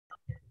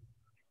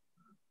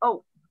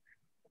Oh,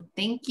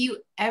 Thank you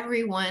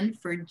everyone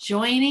for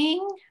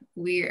joining.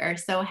 We are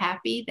so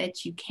happy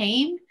that you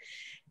came,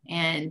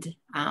 and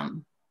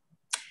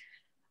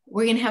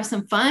we're going to have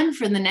some fun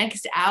for the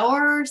next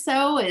hour or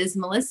so as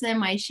Melissa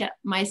and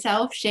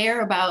myself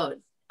share about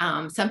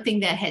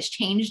something that has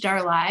changed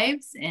our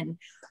lives. And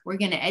we're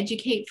going to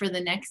educate for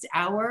the next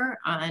hour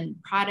on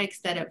products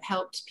that have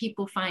helped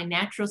people find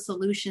natural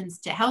solutions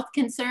to health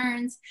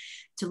concerns,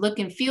 to look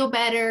and feel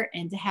better,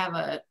 and to have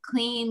a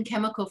clean,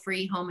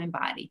 chemical-free home and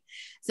body.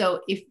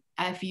 So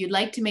if you'd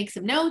like to make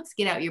some notes,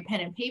 get out your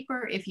pen and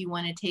paper. If you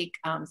want to take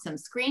some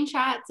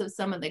screenshots of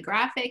some of the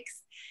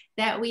graphics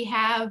that we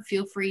have,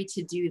 feel free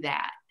to do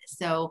that.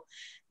 So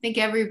I think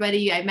I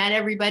met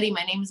everybody.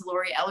 My name is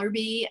Lori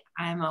Ellerby.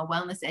 I'm a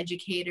wellness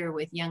educator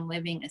with Young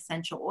Living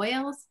Essential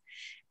Oils.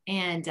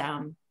 And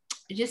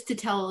just to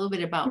tell a little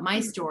bit about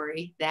my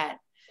story, that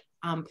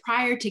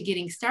prior to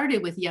getting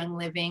started with Young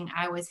Living,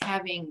 I was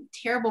having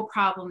terrible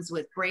problems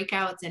with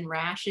breakouts and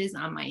rashes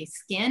on my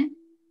skin,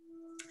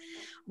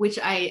 which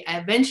I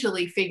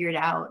eventually figured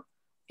out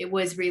it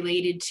was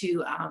related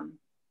to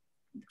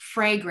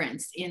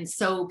fragrance in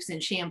soaps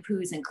and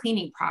shampoos and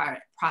cleaning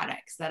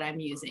products that I'm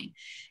using.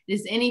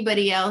 Does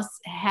anybody else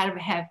have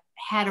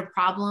had a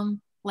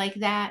problem like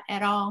that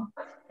at all?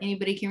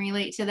 Anybody can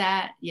relate to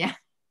that? Yeah.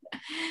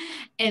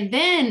 And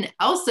then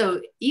also,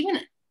 even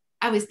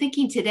I was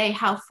thinking today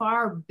how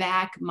far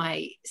back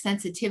my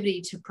sensitivity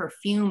to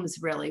perfumes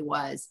really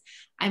was.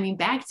 I mean,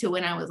 back to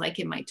when I was like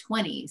in my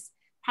 20s,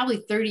 probably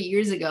 30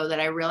 years ago, that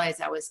I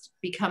realized I was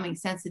becoming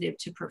sensitive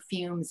to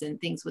perfumes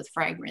and things with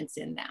fragrance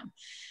in them.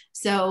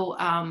 So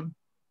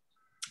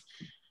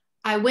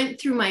I went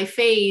through my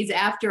phase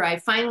after I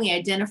finally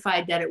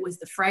identified that it was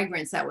the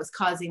fragrance that was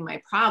causing my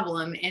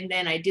problem. And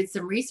then I did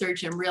some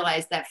research and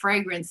realized that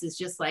fragrance is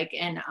just like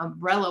an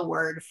umbrella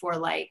word for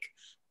like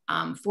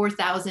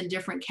 4,000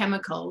 different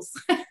chemicals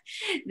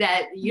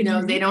that, you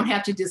know, they don't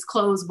have to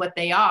disclose what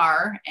they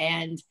are.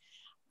 And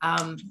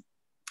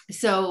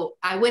so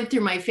I went through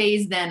my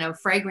phase then of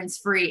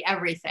fragrance-free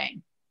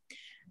everything.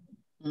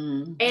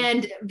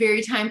 And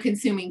very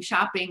time-consuming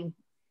shopping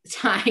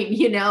time,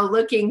 you know,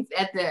 looking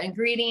at the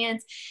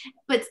ingredients.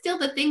 But still,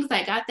 the things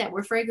I got that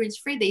were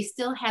fragrance-free, they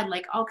still had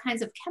like all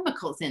kinds of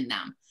chemicals in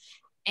them.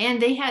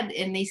 And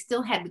they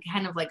still had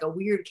kind of like a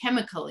weird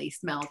chemical-y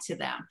smell to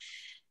them.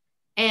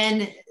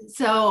 And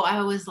so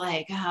I was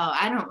like, oh,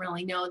 I don't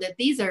really know that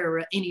these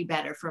are any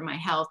better for my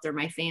health or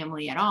my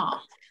family at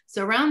all.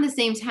 So around the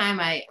same time,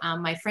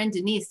 my friend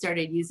Denise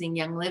started using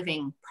Young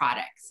Living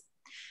products.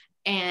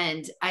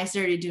 And I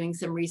started doing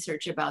some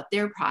research about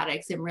their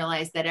products and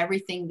realized that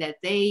everything that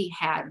they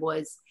had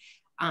was,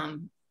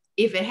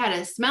 if it had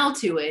a smell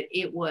to it,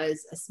 it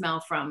was a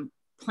smell from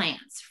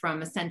plants,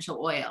 from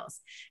essential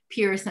oils,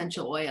 pure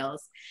essential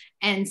oils.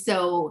 And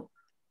so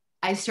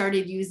I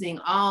started using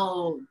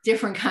all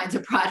different kinds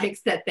of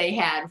products that they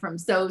had, from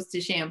soaps to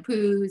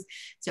shampoos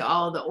to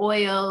all the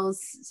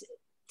oils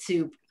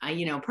to,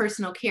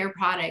 personal care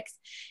products.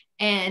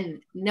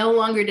 And no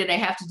longer did I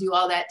have to do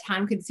all that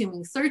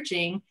time-consuming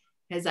searching,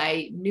 because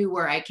I knew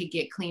where I could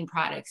get clean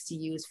products to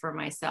use for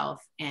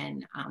myself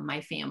and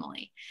my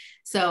family.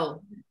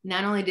 So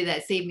not only did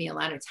that save me a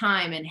lot of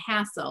time and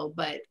hassle,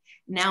 but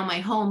now my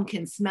home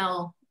can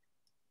smell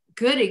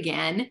good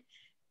again,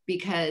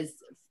 because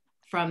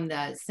from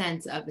the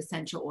sense of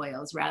essential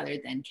oils rather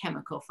than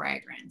chemical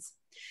fragrance.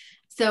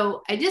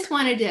 So I just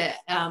wanted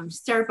to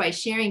start by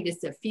sharing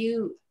just a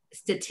few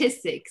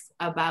statistics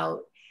about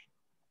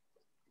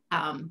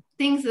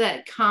things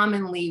that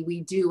commonly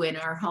we do in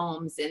our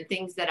homes, and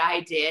things that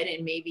I did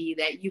and maybe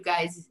that you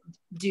guys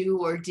do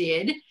or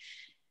did.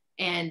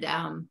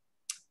 And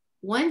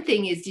one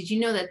thing is, did you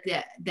know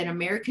that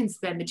Americans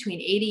spend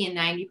between 80 and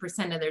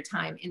 90% of their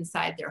time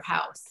inside their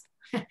house?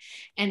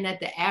 And that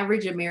the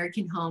average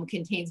American home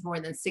contains more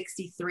than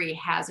 63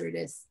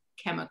 hazardous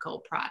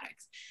chemical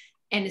products.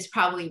 And it's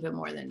probably even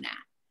more than that.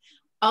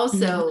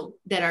 Also,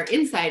 that our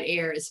inside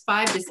air is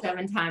 5 to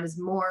 7 times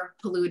more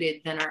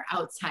polluted than our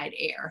outside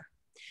air,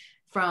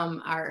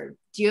 from our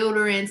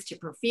deodorants to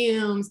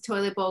perfumes,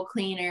 toilet bowl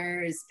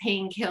cleaners,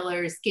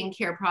 painkillers,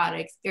 skincare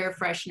products, air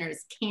fresheners,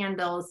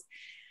 candles.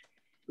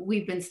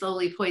 We've been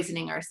slowly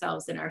poisoning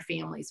ourselves and our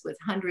families with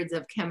hundreds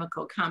of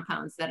chemical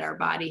compounds that our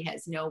body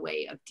has no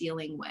way of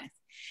dealing with.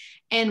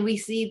 And we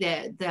see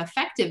the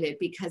effect of it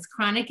because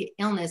chronic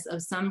illness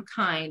of some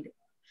kind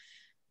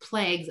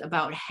plagues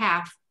about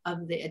half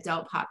of the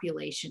adult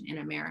population in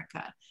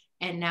America.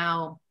 And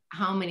now,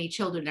 how many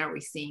children are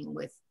we seeing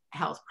with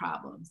health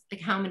problems?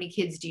 Like, how many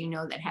kids do you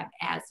know that have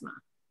asthma?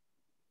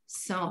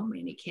 So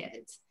many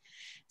kids.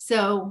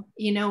 So,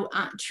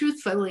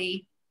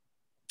 truthfully,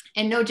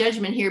 and no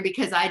judgment here,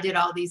 because I did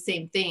all these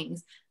same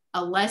things,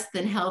 a less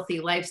than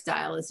healthy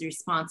lifestyle is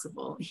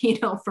responsible,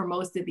 for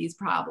most of these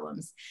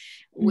problems,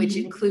 which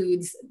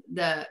includes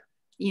the,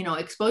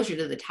 exposure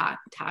to the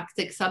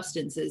toxic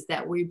substances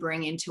that we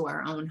bring into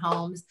our own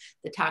homes,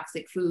 the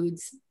toxic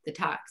foods, the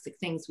toxic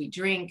things we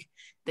drink,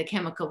 the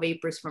chemical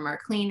vapors from our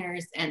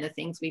cleaners, and the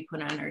things we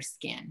put on our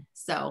skin.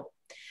 So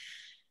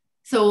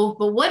So,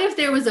 but what if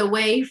there was a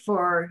way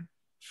for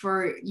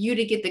you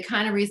to get the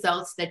kind of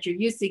results that you're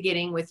used to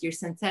getting with your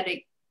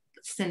synthetic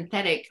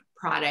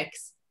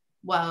products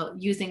while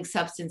using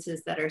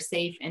substances that are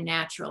safe and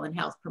natural and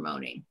health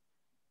promoting?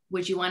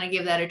 Would you want to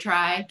give that a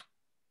try?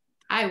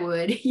 I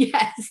would,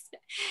 yes.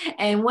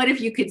 And what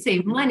if you could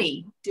save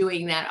money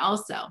doing that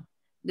also?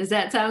 Does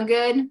that sound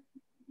good?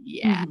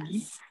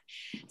 Yes.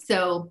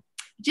 So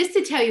just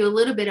to tell you a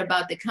little bit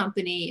about the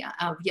company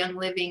of Young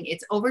Living,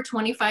 it's over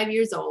 25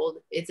 years old.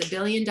 It's $1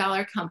 billion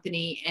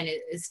company, and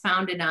it is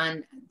founded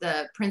on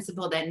the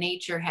principle that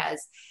nature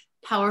has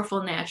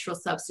powerful natural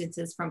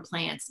substances from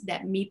plants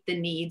that meet the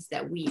needs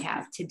that we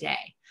have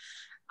today.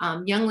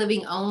 Young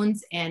Living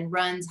owns and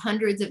runs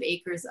hundreds of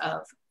acres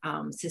of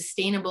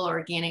sustainable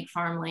organic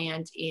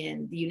farmland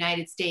in the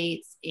United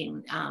States,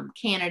 in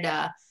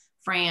Canada,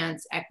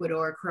 France,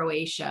 Ecuador,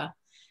 Croatia.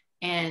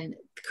 And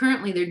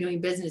currently they're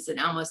doing business in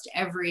almost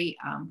every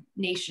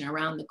nation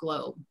around the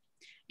globe.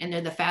 And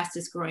they're the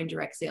fastest growing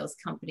direct sales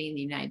company in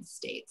the United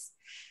States.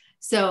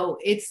 So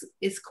it's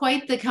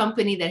quite the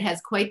company that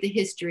has quite the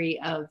history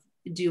of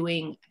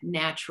doing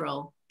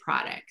natural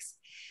products.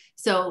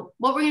 So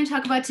what we're going to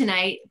talk about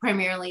tonight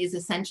primarily is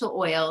essential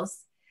oils.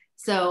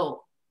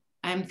 So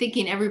I'm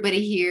thinking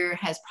everybody here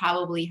has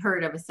probably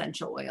heard of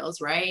essential oils,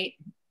 right?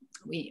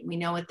 We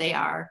know what they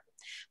are.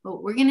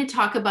 But we're going to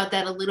talk about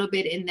that a little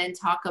bit and then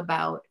talk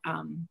about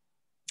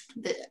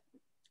the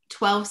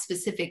 12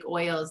 specific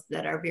oils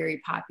that are very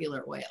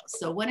popular oils.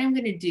 So what I'm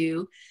going to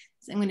do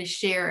is I'm going to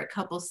share a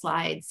couple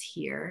slides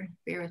here.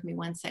 Bear with me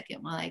 1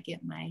 second while I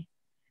get my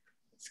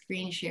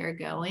screen share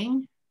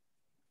going.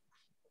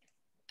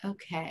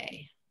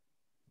 Okay.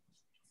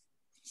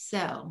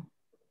 So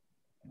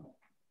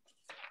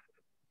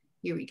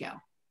here we go.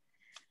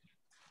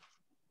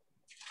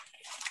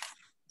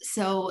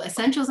 So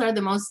essential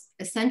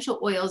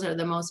oils are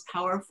the most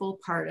powerful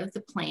part of the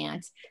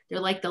plant.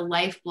 They're like the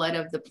lifeblood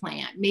of the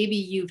plant. Maybe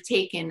you've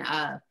taken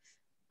a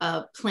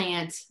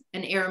plant,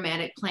 an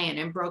aromatic plant,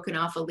 and broken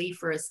off a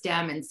leaf or a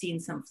stem and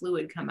seen some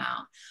fluid come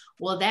out.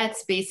 Well,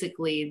 that's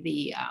basically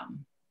the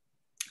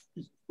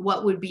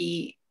what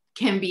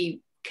can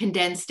be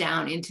condensed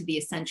down into the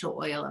essential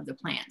oil of the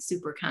plant,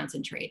 super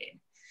concentrated.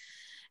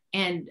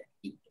 And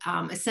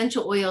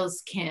essential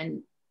oils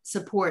can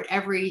support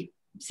every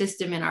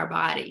system in our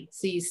body.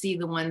 So you see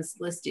the ones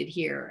listed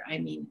here. I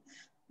mean,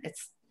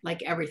 it's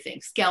like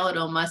everything: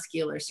 skeletal,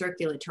 muscular,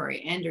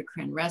 circulatory,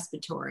 endocrine,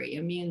 respiratory,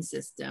 immune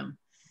system,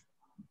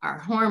 our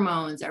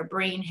hormones, our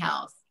brain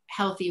health,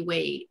 healthy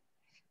weight,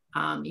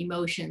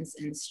 emotions,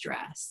 and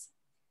stress.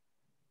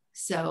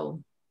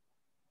 So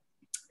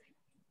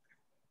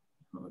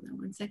hold on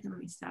 1 second, let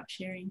me stop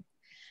sharing.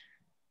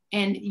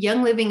 And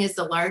Young Living is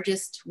the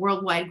largest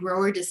worldwide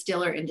grower,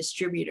 distiller, and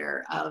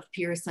distributor of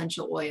pure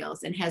essential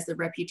oils, and has the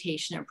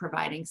reputation of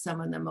providing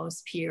some of the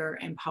most pure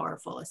and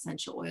powerful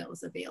essential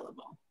oils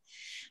available.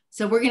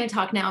 So we're going to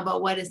talk now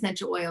about what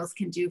essential oils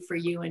can do for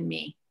you and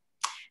me.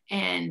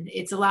 And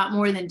it's a lot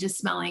more than just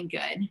smelling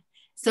good.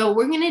 So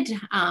we're going to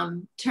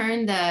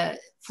turn the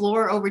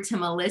floor over to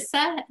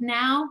Melissa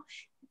now.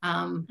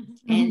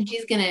 And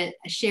she's going to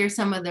share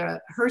some of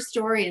her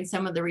story and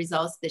some of the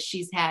results that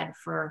she's had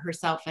for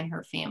herself and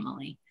her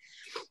family.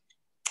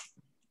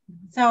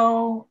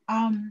 So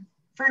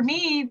for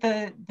me,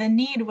 the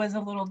need was a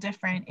little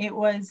different. It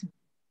was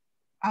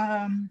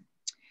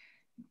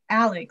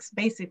Alex,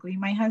 basically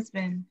my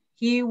husband.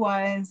 He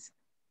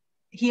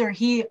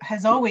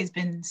has always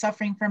been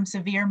suffering from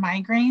severe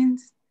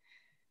migraines,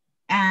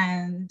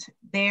 and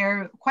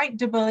they're quite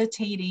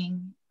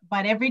debilitating.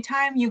 But every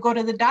time you go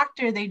to the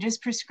doctor, they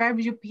just prescribe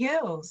you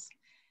pills.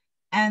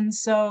 And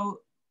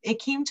so it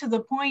came to the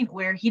point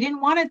where he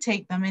didn't want to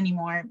take them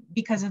anymore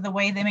because of the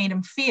way they made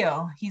him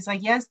feel. He's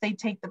like, yes, they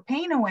take the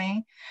pain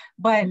away,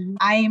 but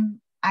I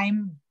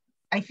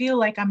feel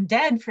like I'm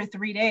dead for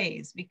 3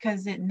 days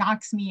because it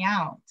knocks me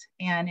out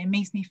and it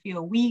makes me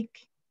feel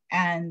weak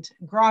and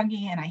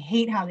groggy, and I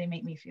hate how they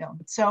make me feel.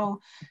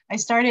 So I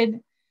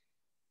started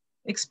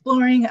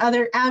exploring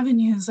other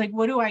avenues, like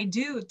what do I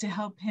do to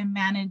help him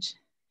manage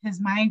his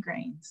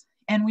migraines?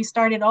 And we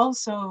started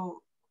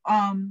also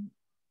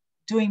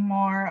doing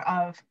more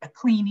of a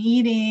clean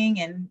eating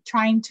and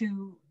trying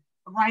to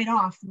write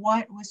off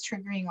what was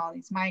triggering all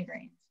these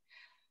migraines.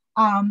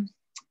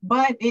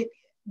 But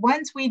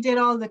once we did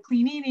all the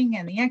clean eating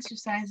and the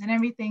exercise and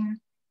everything,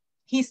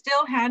 he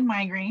still had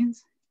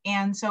migraines.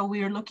 And so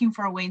we were looking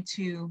for a way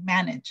to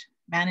manage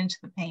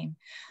the pain.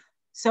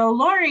 So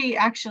Lori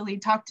actually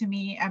talked to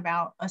me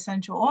about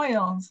essential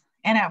oils.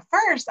 And at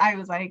first I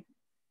was like,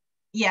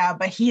 yeah,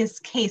 but his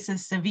case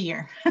is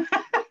severe.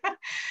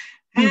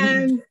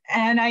 and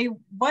I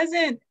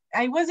wasn't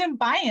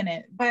buying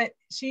it, but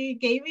she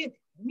gave it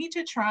me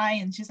to try,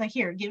 and she's like,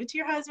 here, give it to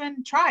your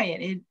husband, try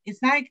it.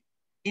 It's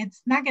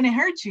not going to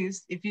hurt you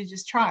if you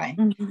just try.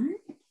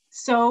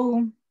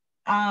 So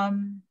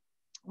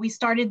we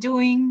started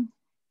doing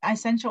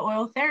essential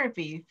oil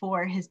therapy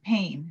for his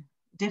pain.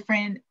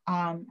 Different,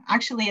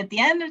 actually at the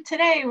end of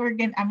today,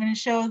 I'm going to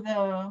show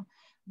the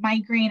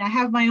migraine. I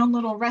have my own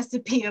little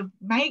recipe of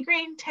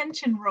migraine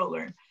tension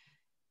roller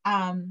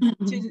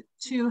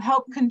to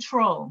help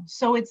control.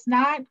 So it's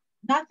not,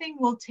 nothing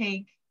will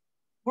take,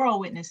 we're all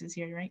witnesses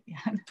here, right?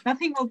 Yeah.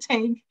 Nothing will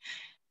take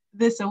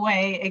this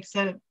away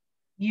except,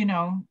 you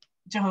know,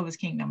 Jehovah's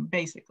Kingdom,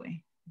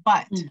 basically.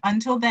 But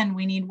until then,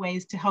 we need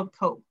ways to help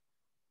cope.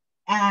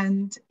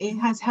 And it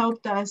has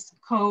helped us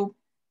cope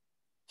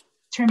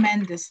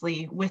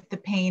tremendously with the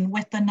pain,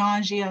 with the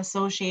nausea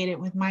associated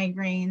with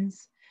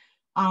migraines,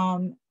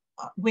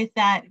 with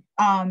that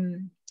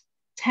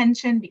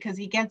tension, because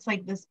he gets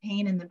like this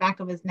pain in the back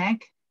of his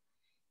neck.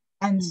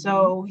 And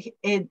so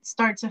it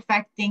starts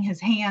affecting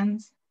his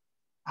hands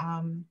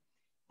and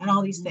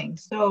all these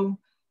things. So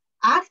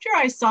after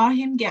I saw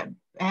him get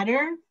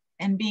better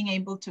and being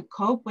able to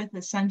cope with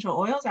essential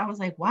oils, I was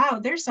like, wow,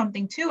 there's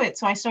something to it.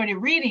 So I started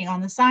reading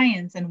on the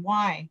science and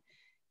why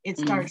it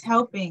starts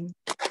helping.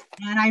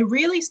 And I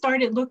really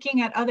started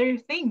looking at other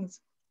things.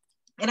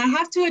 And I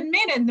have to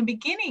admit, in the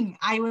beginning,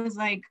 I was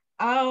like,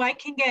 oh, I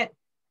can get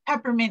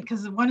peppermint,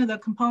 because one of the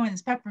components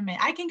is peppermint.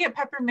 I can get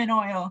peppermint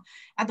oil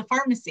at the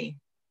pharmacy.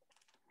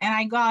 And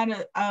I got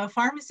a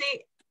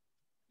pharmacy,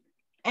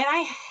 and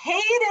I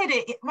hated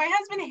it. My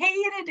husband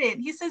hated it.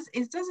 He says,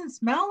 it doesn't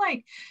smell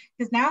like,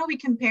 because now we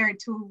compare it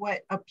to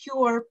what a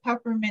pure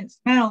peppermint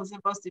smell is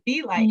supposed to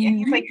be like. And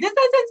he's like, this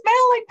doesn't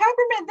smell like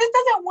peppermint. This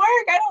doesn't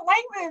work. I don't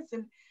like this.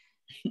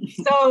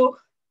 And so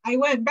I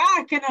went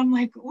back and I'm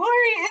like, Lori,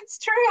 it's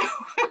true.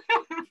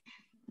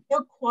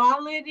 The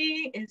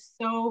quality is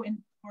so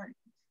important.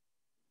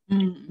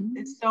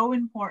 It's so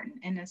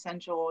important in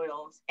essential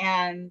oils.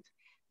 And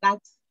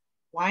that's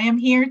why I'm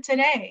here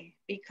today,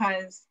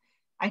 because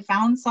I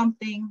found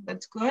something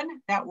that's good,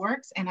 that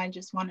works, and I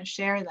just want to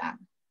share that.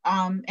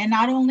 And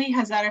not only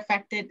has that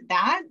affected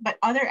that, but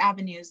other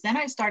avenues. Then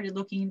I started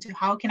looking into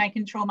how can I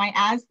control my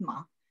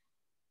asthma,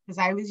 because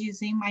I was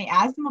using my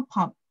asthma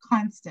pump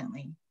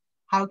constantly.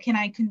 How can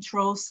I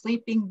control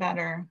sleeping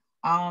better?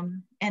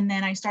 And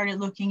then I started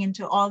looking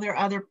into all their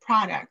other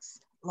products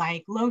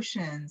like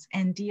lotions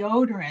and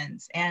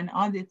deodorants and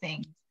other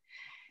things.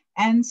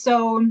 And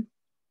so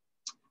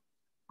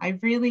I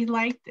really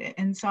liked it.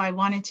 And so I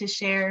wanted to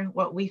share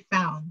what we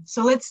found.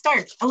 So let's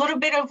start a little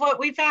bit of what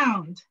we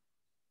found.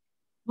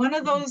 One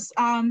of those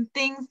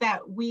things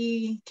that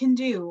we can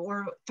do,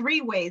 or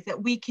 3 ways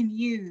that we can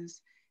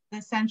use the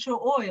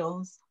essential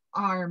oils,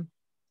 are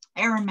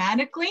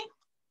aromatically.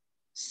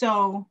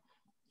 So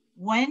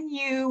when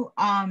you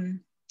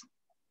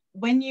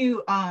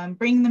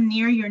bring them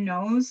near your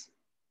nose,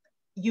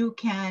 you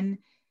can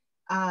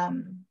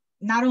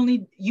not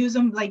only use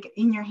them like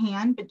in your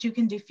hand, but you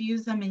can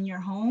diffuse them in your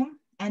home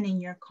and in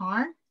your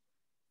car.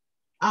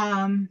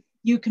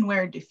 You can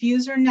wear a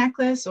diffuser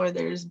necklace, or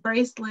there's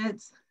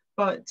bracelets,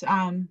 but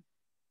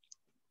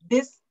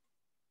this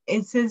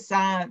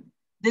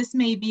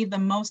may be the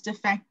most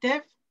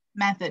effective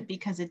method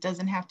because it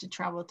doesn't have to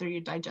travel through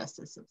your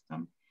digestive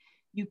system.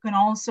 You can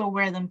also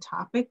wear them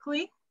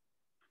topically.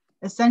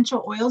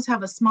 Essential oils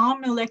have a small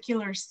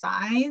molecular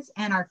size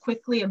and are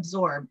quickly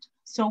absorbed.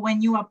 So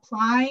when you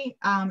apply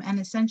an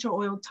essential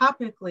oil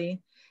topically,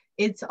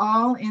 it's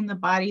all in the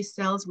body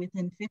cells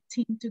within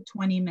 15 to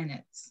 20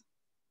 minutes.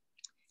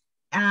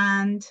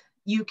 And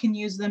you can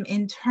use them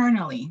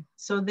internally.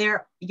 So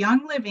their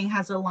Young Living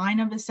has a line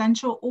of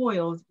essential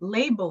oils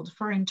labeled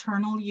for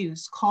internal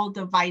use called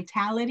the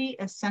Vitality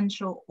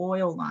Essential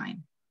Oil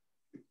line.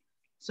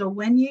 So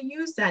when you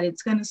use that,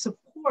 it's going to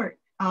support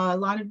a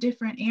lot of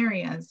different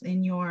areas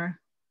in your,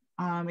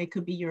 it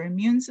could be your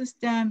immune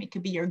system, it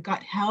could be your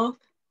gut health.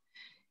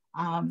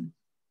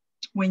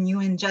 When you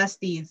ingest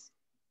these,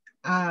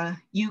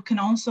 you can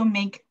also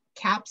make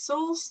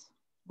capsules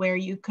where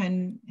you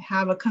can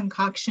have a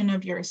concoction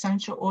of your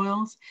essential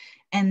oils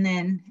and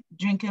then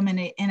drink them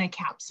in a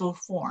capsule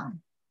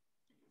form.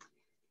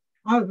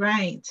 All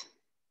right.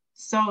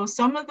 So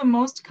some of the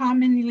most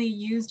commonly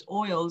used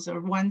oils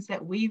are ones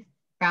that we've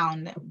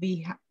found that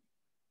we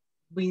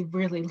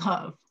really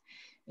love.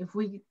 If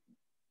we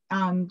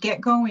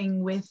get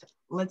going with,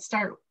 let's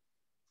start.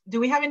 Do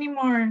we have any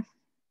more?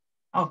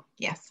 Oh,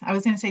 yes. I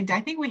was going to say,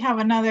 I think we have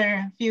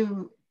another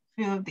few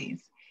of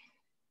these.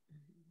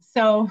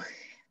 So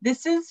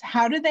this is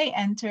how do they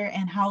enter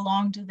and how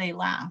long do they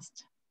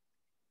last?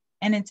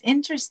 And it's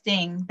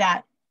interesting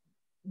that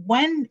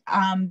when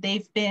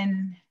they've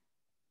been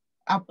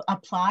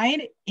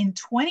applied, in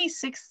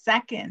 26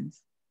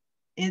 seconds,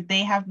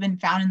 they have been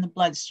found in the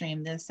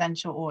bloodstream, the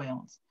essential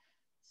oils.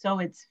 So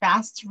it's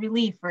fast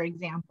relief, for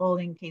example,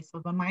 in case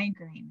of a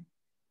migraine,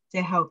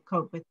 to help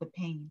cope with the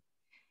pain.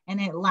 And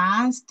it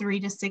lasts 3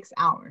 to 6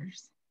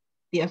 hours,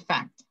 the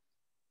effect.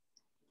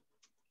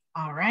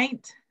 All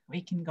right,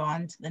 we can go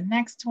on to the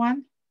next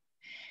one.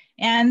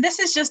 And this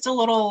is just a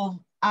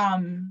little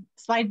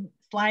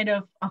slide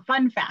of a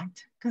fun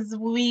fact, because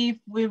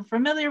we're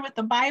familiar with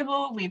the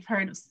Bible. We've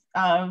heard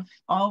of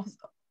all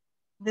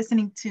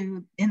listening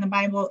to in the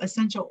Bible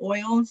essential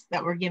oils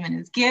that were given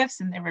as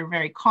gifts, and they were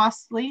very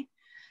costly.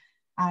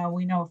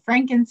 We know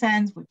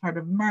frankincense, we've heard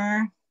of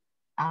myrrh.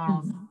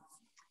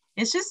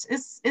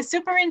 it's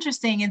super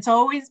interesting. It's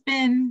always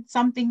been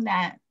something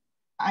that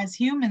as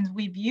humans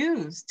we've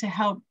used to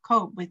help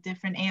cope with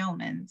different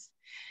ailments.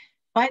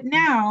 But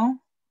now,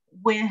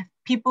 with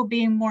people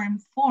being more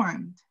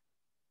informed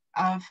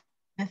of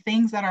the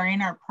things that are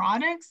in our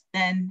products,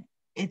 then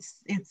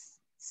it's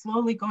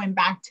slowly going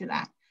back to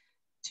that,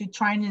 to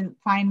trying to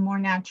find more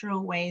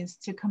natural ways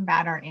to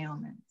combat our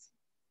ailments.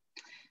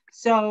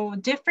 So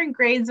different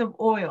grades of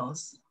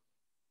oils.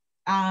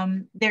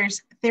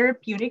 There's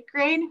therapeutic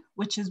grade,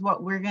 which is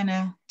what we're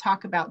gonna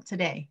talk about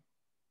today.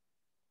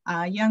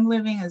 Young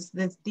Living is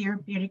the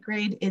therapeutic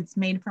grade. It's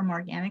made from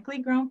organically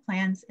grown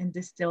plants and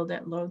distilled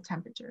at low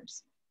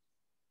temperatures.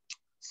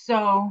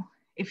 So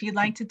if you'd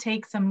like to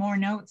take some more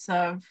notes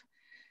of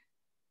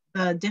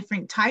the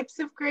different types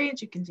of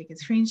grades, you can take a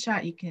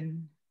screenshot, you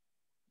can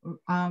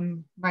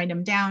write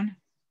them down.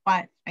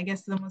 But I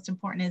guess the most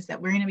important is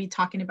that we're going to be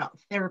talking about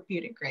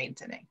therapeutic grade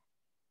today.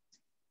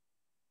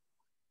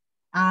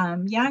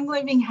 Young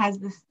Living has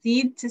the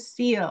seed to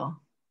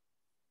seal.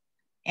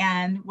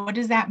 And what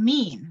does that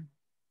mean?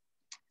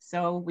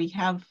 So we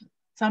have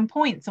some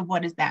points of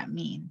what does that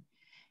mean.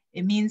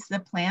 It means the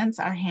plants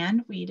are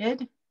hand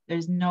weeded.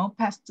 There's no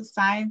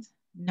pesticides,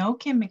 no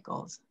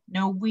chemicals,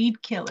 no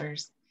weed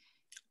killers.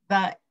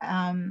 The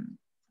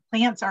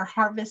plants are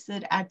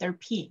harvested at their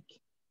peak.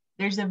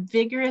 There's a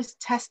vigorous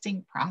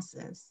testing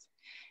process.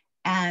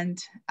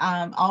 And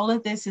all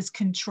of this is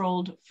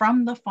controlled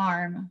from the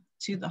farm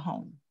to the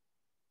home.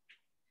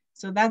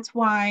 So that's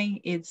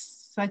why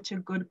it's such a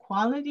good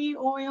quality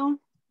oil,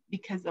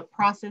 because the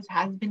process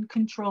has been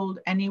controlled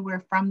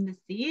anywhere from the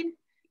seed,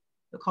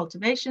 the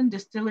cultivation,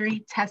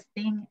 distillery,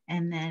 testing,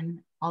 and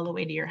then all the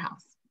way to your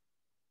house.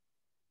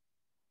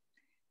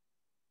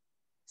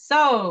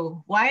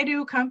 So why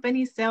do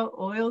companies sell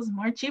oils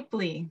more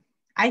cheaply?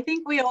 I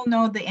think we all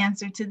know the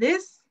answer to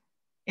this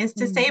is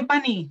to save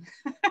money.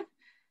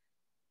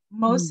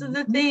 Most of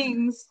the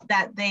things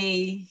that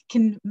they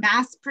can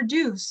mass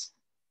produce,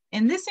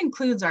 and this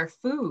includes our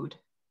food,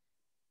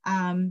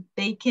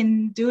 they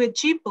can do it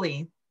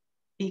cheaply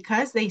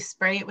because they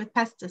spray it with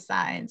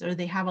pesticides, or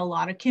they have a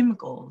lot of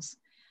chemicals,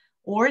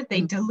 or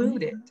they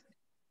dilute it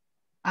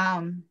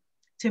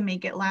to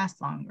make it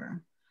last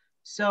longer.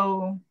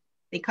 So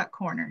they cut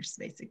corners,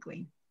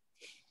 basically.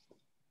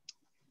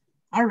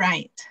 All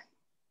right.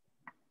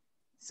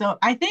 So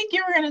I think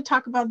you were going to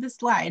talk about this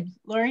slide,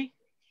 Lori.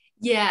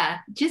 Yeah,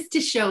 just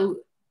to show,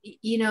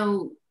 you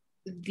know,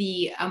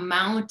 the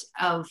amount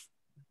of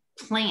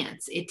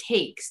plants it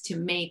takes to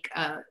make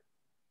a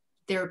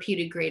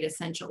therapeutic grade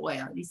essential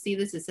oil. You see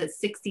this, it says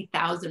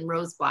 60,000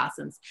 rose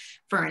blossoms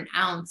for an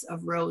ounce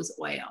of rose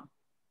oil.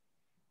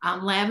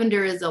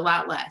 Lavender is a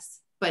lot less,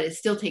 but it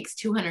still takes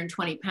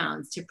 220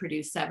 pounds to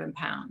produce 7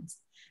 pounds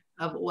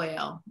of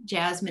oil.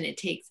 Jasmine, it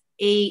takes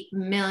 8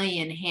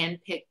 million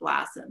hand-picked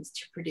blossoms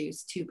to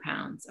produce 2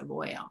 pounds of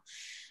oil.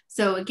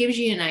 So it gives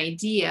you an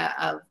idea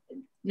of,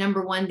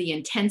 number one, the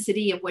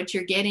intensity of what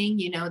you're getting,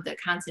 you know, the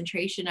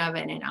concentration of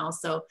it, and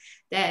also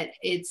that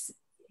it's,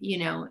 you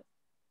know,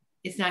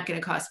 it's not going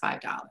to cost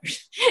 $5.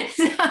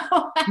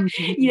 So,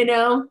 you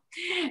know,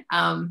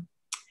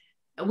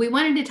 we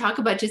wanted to talk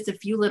about just a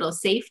few little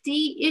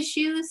safety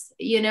issues.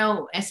 You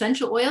know,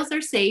 essential oils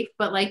are safe,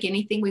 but like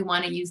anything, we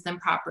want to use them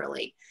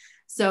properly.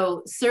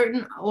 So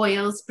certain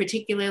oils,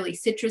 particularly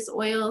citrus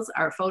oils,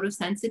 are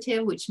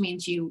photosensitive, which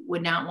means you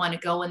would not want to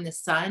go in the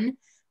sun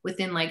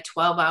within like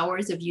 12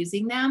 hours of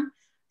using them.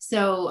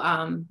 So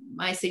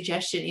my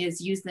suggestion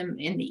is use them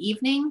in the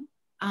evening.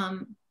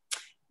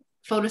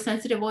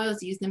 Photosensitive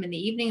oils, use them in the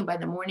evening, and by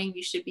the morning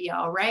you should be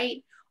all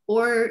right,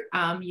 or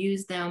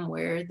use them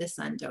where the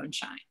sun don't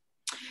shine.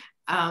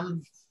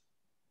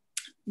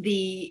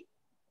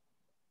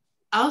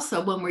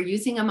 Also, when we're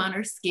using them on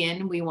our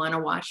skin, we want to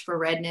watch for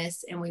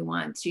redness, and we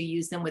want to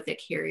use them with a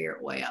carrier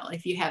oil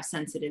if you have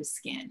sensitive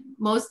skin.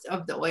 Most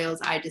of the oils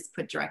I just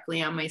put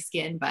directly on my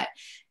skin, but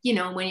you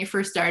know, when you're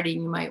first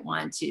starting, you might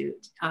want to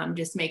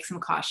just make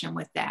some caution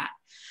with that.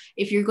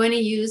 If you're going to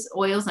use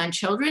oils on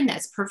children,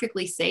 that's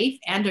perfectly safe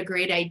and a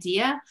great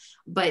idea,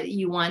 but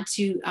you want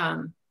to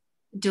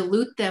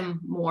dilute them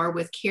more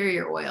with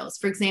carrier oils.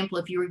 For example,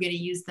 if you were going to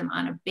use them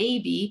on a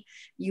baby,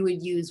 you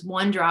would use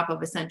 1 drop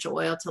of essential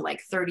oil to like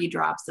 30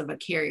 drops of a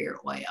carrier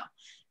oil.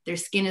 Their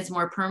skin is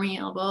more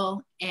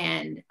permeable,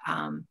 and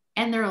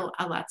they're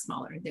a lot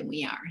smaller than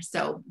we are,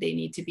 so they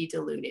need to be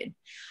diluted.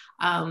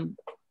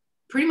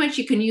 Pretty much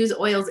you can use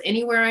oils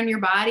anywhere on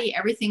your body.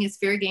 Everything is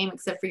fair game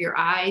except for your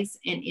eyes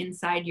and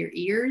inside your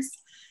ears.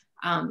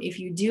 If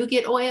you do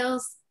get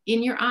oils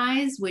in your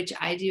eyes, which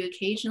I do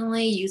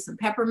occasionally, use some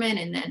peppermint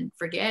and then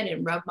forget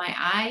and rub my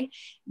eye,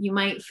 you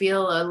might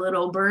feel a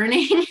little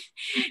burning.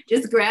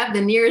 Just grab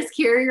the nearest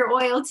carrier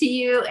oil to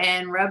you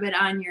and rub it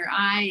on your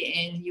eye,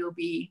 and you'll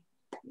be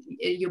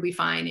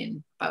fine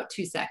in about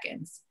 2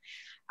 seconds.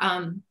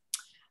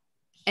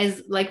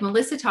 As like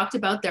Melissa talked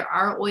about, there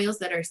are oils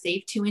that are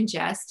safe to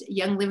ingest.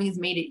 Young Living has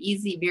made it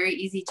easy, very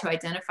easy to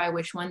identify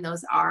which one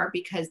those are,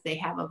 because they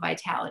have a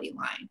vitality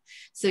line.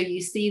 So you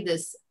see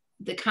this,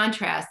 the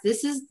contrast,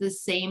 this is the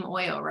same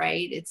oil,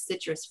 right? It's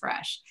Citrus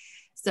Fresh.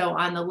 So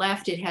on the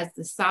left, it has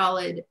the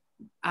solid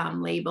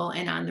label,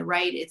 and on the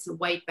right, it's a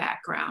white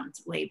background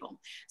label.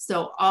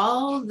 So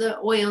all the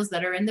oils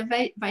that are in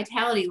the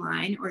Vitality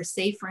line or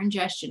safe for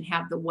ingestion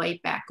have the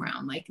white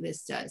background like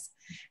this does.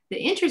 The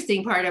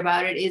interesting part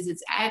about it is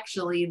it's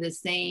actually the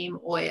same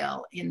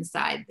oil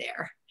inside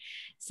there.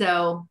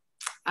 So,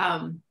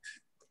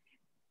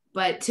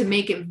 but to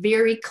make it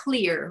very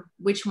clear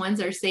which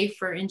ones are safe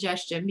for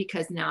ingestion,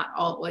 because not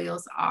all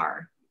oils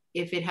are.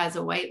 If it has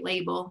a white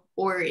label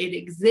or it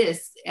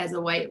exists as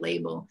a white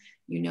label,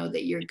 you know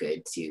that you're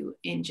good to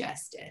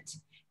ingest it.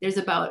 There's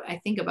about, I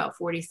think about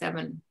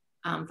 47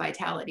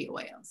 Vitality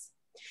oils.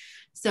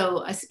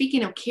 So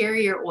speaking of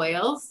carrier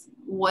oils,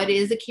 what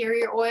is a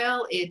carrier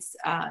oil? It's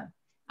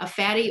a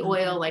fatty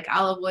oil like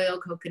olive oil,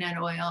 coconut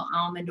oil,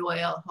 almond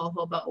oil,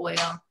 jojoba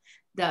oil.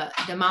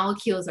 The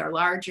molecules are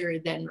larger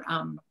than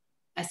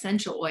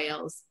essential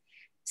oils.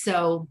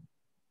 So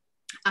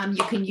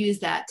you can use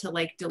that to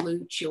like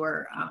dilute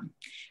your,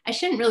 I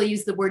shouldn't really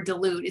use the word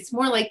dilute. It's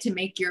more like to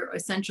make your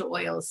essential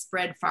oils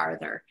spread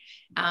farther.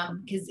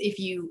 Because if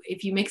you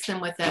mix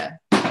them with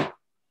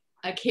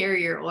a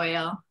carrier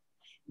oil,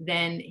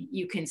 then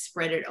you can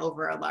spread it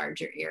over a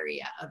larger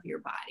area of your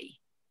body.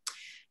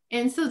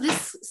 And so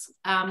this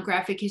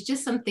graphic is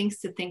just some things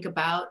to think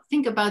about.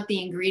 Think about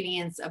the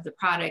ingredients of the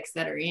products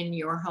that are in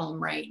your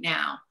home right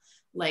now,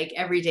 like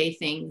everyday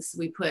things.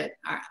 We put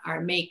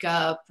our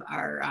makeup,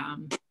 our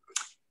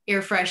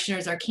air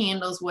fresheners, our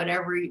candles,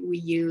 whatever we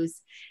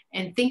use,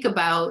 and think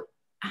about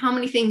how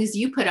many things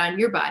you put on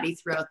your body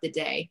throughout the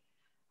day.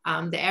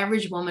 The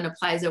average woman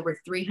applies over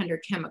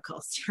 300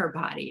 chemicals to her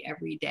body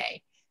every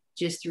day,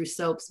 just through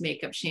soaps,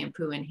 makeup,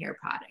 shampoo, and hair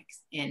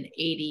products, and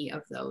 80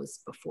 of those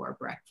before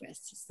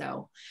breakfast.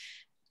 So,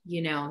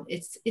 you know,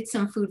 it's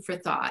some food for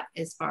thought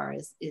as far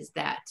as, is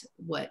that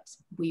what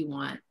we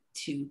want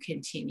to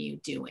continue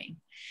doing?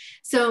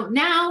 So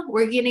now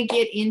we're going to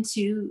get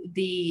into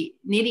the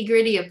nitty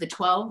gritty of the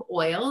 12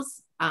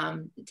 oils,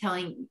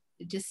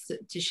 just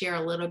to share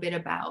a little bit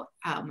about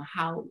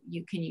how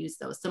you can use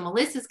those. So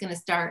Melissa's going to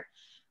start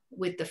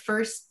with the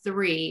first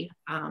three,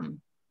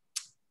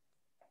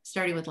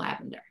 starting with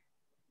lavender.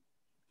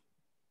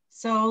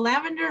 So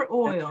lavender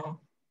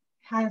oil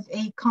has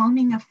a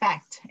calming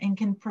effect and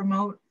can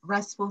promote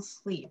restful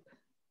sleep.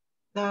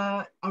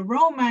 The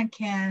aroma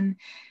can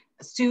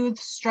soothe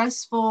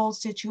stressful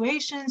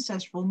situations,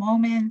 stressful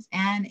moments,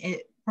 and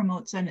it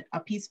promotes a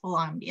peaceful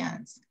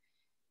ambience.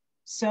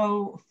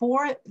 So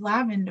for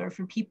lavender,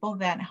 for people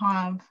that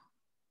have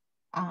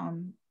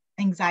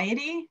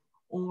anxiety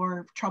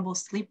or trouble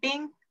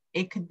sleeping,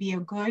 it could be a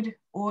good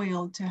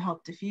oil to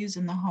help diffuse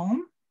in the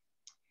home.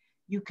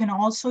 You can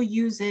also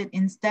use it,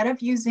 instead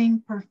of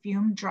using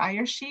perfume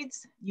dryer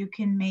sheets, you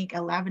can make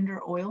a lavender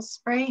oil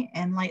spray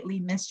and lightly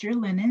mist your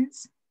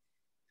linens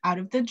out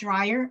of the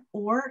dryer,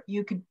 or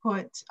you could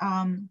put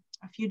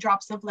a few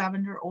drops of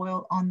lavender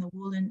oil on the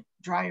woolen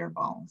dryer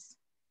balls.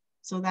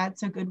 So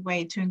that's a good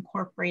way to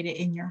incorporate it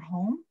in your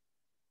home.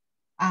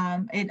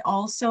 It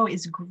also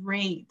is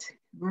great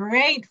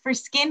for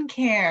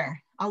skincare.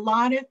 A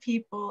lot of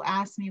people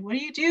ask me, what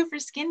do you do for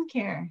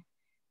skincare?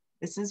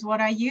 This is what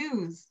I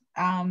use.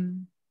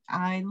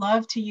 I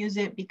love to use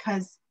it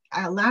because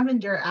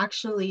lavender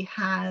actually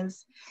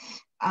has,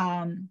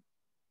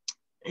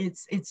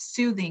 it's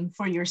soothing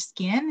for your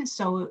skin.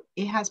 So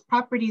it has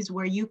properties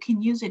where you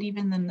can use it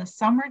even in the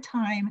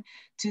summertime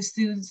to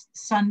soothe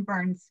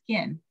sunburned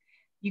skin.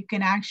 You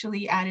can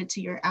actually add it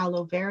to your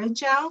aloe vera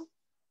gel.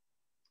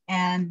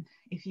 And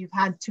if you've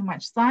had too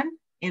much sun,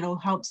 it'll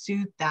help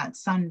soothe that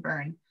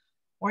sunburn.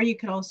 Or you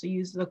could also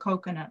use the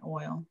coconut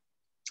oil.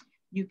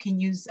 You can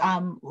use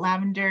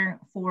lavender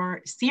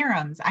for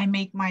serums. I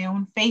make my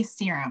own face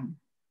serum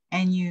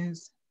and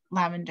use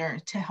lavender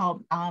to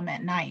help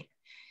at night.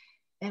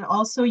 And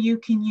also you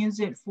can use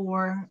it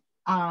for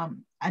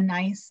a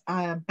nice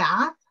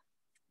bath.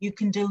 You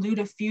can dilute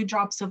a few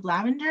drops of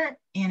lavender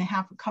in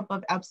half a cup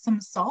of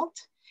Epsom salt.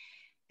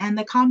 And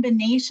the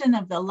combination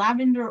of the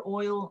lavender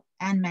oil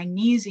and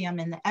magnesium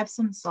in the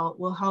Epsom salt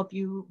will help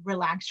you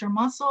relax your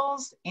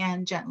muscles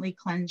and gently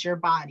cleanse your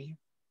body.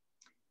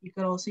 You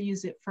could also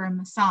use it for a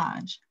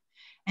massage.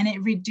 And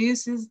it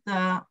reduces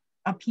the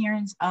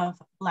appearance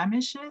of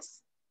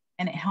blemishes,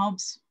 and it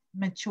helps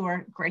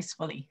mature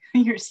gracefully,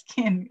 your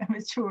skin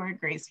mature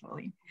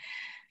gracefully.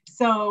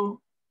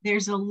 So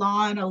there's a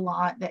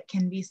lot that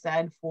can be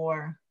said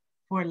for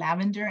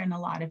lavender, and a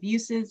lot of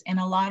uses, and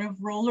a lot of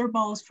roller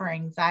balls for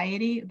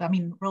anxiety. I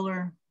mean,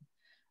 roller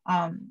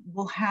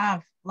will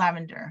have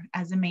lavender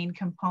as a main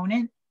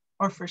component,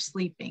 or for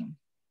sleeping.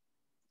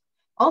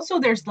 Also,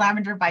 there's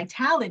lavender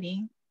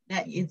vitality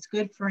that it's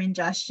good for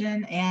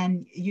ingestion,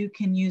 and you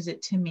can use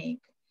it to make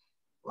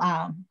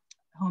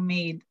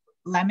homemade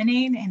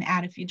lemonade and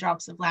add a few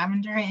drops of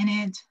lavender in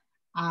it.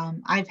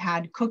 I've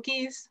had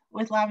cookies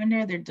with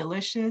lavender. They're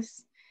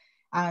delicious,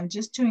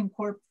 just to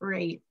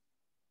incorporate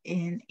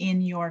in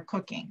your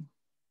cooking.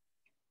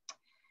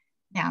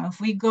 Now, if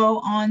we go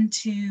on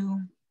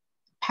to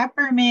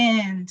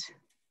peppermint,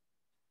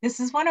 this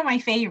is one of my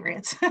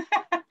favorites.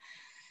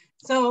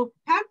 So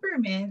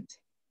peppermint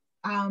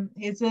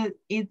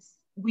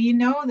We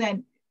know that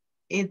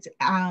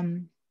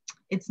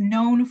it's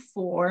known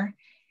for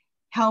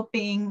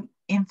helping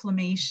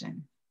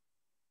inflammation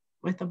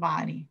with the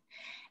body.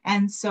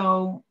 And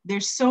so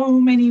there's so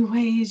many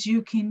ways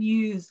you can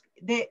use.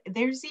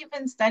 There's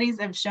even studies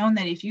that have shown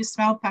that if you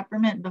smell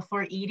peppermint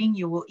before eating,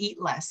 you will eat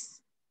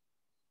less.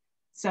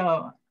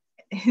 So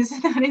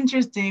isn't that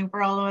interesting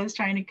for all of us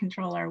trying to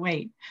control our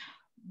weight?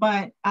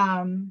 But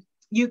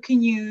you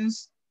can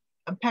use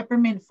a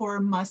peppermint for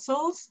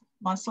muscle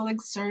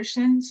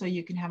exertion. So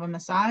you can have a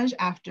massage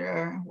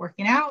after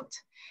working out.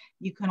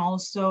 You can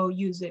also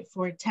use it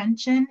for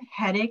tension,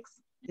 headaches,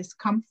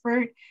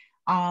 discomfort.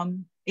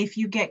 If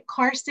you get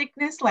car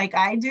sickness like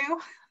I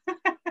do,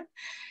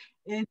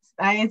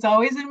 it's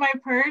always in my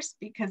purse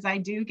because I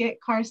do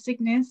get car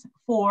sickness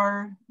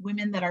for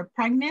women that are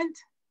pregnant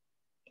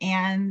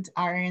and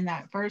are in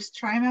that first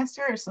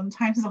trimester or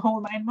sometimes the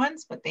whole 9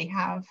 months, but they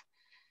have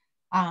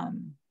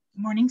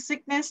morning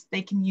sickness.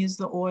 They can use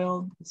the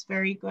oil. It's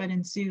very good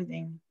and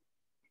soothing.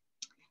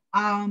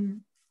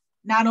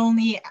 Not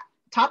only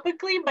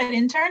topically, but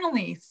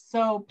internally.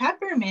 So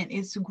peppermint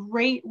is a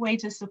great way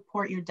to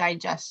support your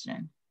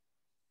digestion.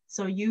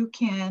 So you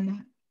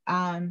can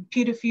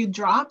put a few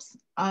drops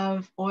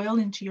of oil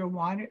into your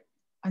water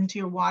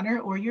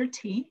or your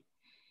tea,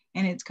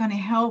 and it's going to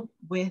help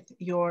with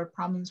your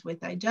problems with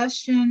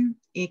digestion.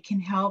 It can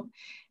help.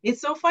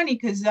 It's so funny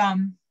because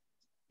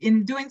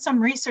in doing some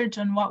research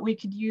on what we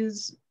could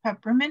use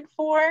peppermint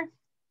for,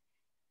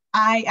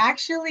 I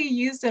actually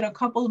used it a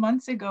couple of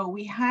months ago.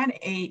 We had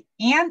an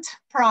ant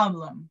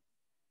problem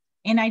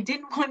and I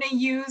didn't want to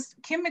use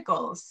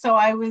chemicals. So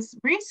I was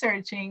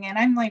researching and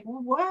I'm like,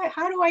 well, what?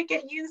 How do I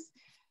get used?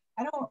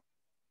 I don't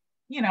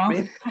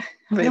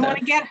want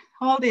to get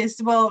all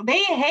this. Well,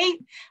 I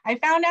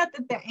found out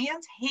that the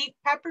ants hate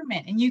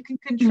peppermint and you can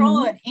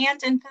control an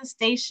ant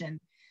infestation.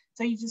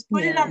 So you just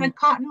put it on a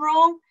cotton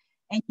roll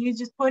and you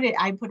just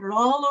I put it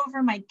all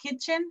over my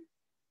kitchen.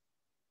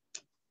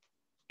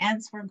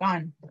 Ants were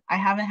gone. I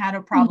haven't had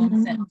a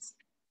problem since.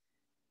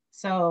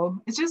 So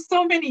it's just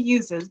so many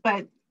uses,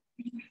 but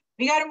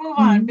we got to move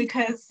on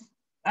because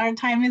our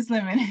time is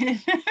limited.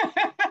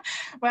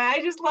 But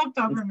I just love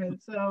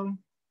peppermint. So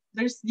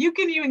you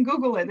can even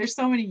Google it. There's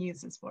so many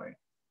uses for it.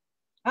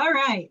 All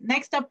right,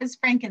 next up is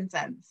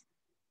frankincense.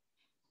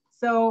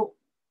 So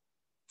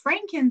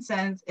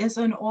frankincense is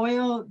an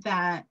oil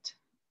that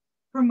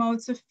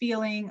promotes a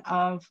feeling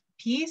of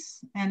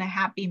peace and a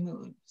happy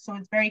mood. So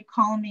it's very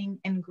calming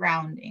and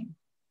grounding.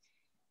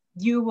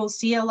 You will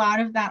see a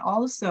lot of that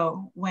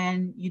also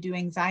when you do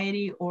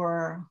anxiety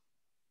or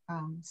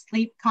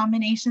sleep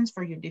combinations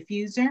for your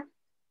diffuser.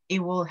 It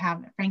will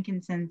have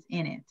frankincense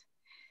in it.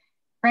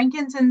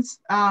 Frankincense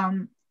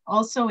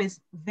also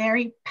is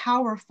very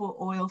powerful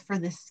oil for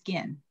the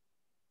skin.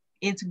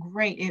 It's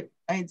great.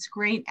 It's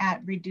great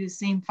at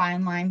reducing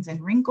fine lines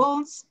and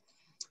wrinkles.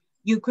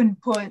 You can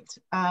put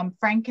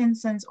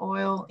frankincense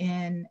oil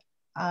in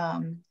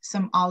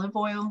some olive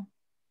oil,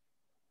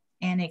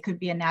 and it could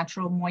be a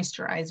natural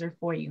moisturizer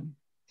for you.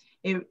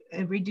 It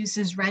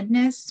reduces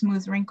redness,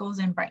 smooths wrinkles,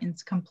 and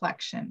brightens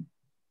complexion.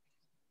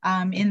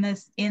 In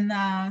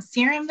the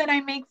serum that I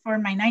make for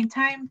my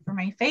nighttime, for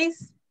my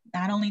face,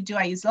 not only do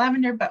I use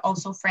lavender, but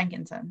also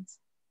frankincense.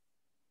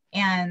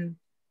 And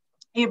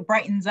it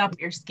brightens up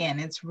your skin.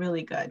 It's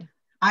really good.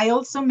 I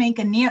also make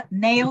a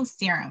nail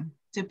serum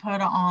to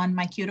put on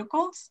my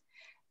cuticles.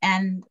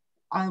 And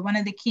one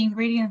of the key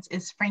ingredients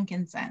is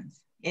frankincense.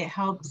 It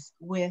helps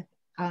with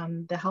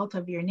the health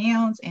of your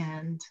nails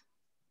and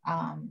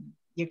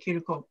your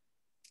cuticle.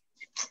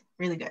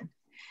 Really good.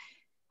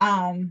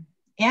 And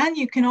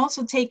you can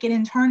also take it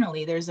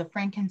internally. There's a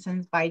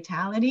frankincense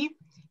vitality.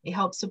 It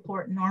helps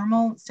support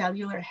normal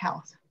cellular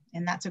health.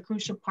 And that's a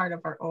crucial part of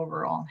our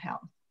overall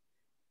health.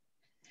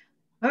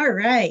 All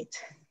right.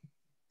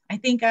 I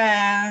think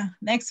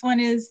next one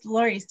is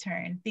Lori's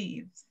turn,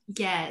 thieves.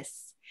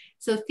 Yes.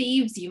 So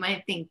thieves, you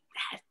might think,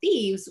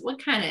 thieves,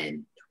 what kind of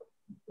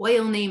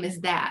oil name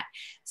is that?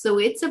 So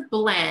it's a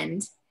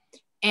blend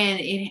and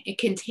it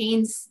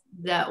contains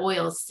the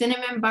oils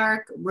cinnamon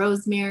bark,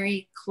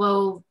 rosemary,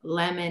 clove,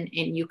 lemon,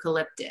 and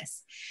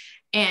eucalyptus.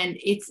 And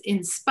it's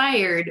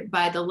inspired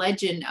by the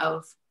legend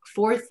of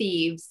 4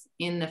 thieves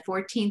in the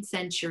 14th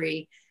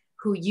century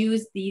who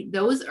used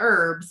those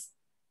herbs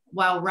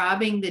while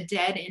robbing the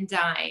dead and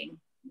dying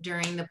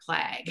during the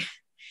plague.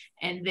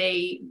 And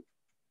they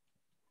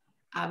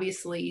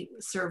obviously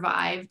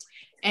survived.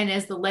 And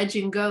as the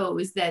legend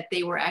goes, that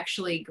they were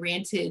actually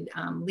granted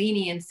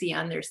leniency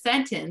on their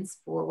sentence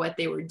for what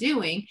they were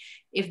doing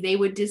if they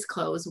would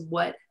disclose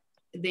what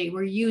they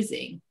were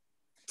using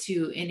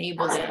to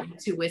enable them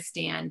to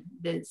withstand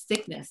the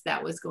sickness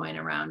that was going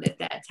around at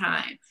that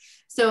time.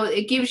 So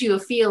it gives you a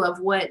feel of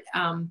what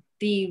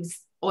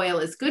thieves oil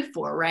is good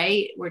for,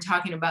 right? We're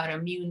talking about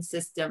immune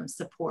system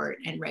support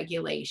and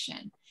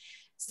regulation.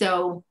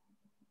 So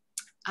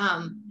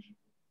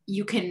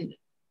you can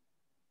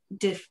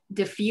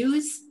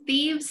diffuse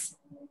thieves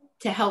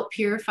to help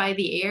purify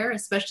the air,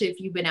 especially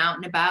if you've been out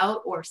and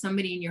about or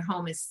somebody in your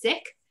home is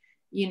sick.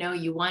 you know,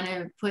 you want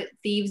to put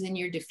thieves in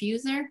your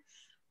diffuser,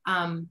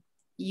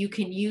 you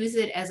can use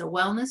it as a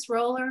wellness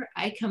roller.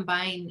 I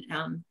combine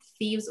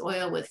thieves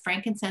oil with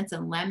frankincense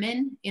and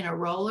lemon in a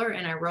roller,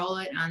 and I roll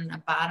it on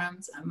the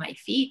bottoms of my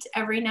feet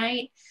every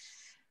night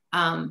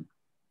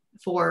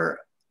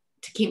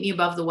to keep me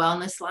above the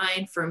wellness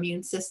line for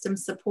immune system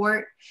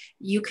support.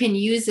 You can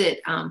use it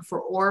for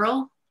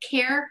oral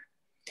care.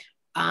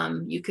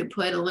 You could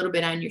put a little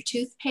bit on your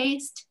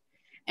toothpaste.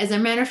 As a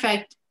matter of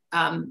fact,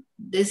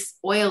 this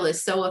oil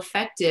is so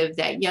effective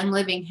that Young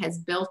Living has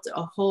built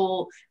a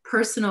whole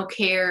personal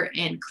care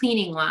and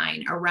cleaning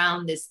line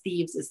around this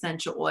Thieves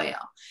essential oil.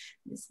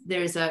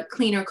 There's a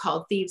cleaner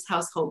called Thieves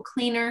Household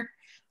Cleaner,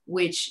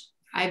 which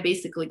I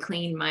basically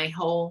clean my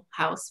whole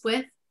house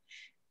with,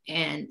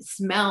 and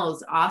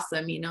smells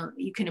awesome. You know,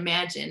 you can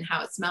imagine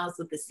how it smells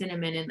with the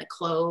cinnamon and the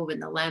clove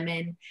and the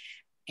lemon,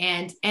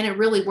 and it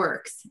really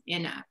works.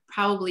 And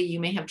probably you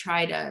may have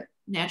tried a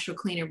natural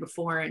cleaner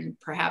before and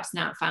perhaps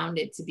not found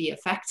it to be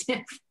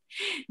effective.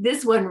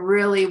 This one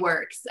really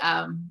works.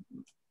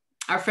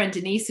 Our friend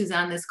Denise, who's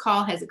on this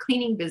call, has a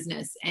cleaning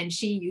business, and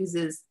she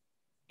uses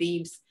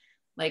Thieves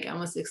like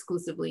almost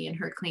exclusively in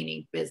her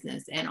cleaning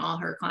business, and all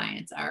her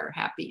clients are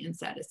happy and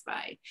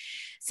satisfied.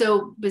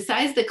 So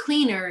besides the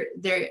cleaner,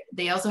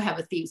 they also have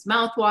a Thieves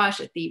mouthwash,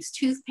 a Thieves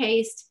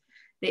toothpaste.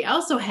 They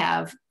also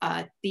have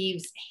a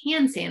Thieves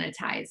hand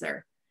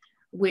sanitizer,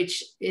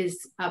 which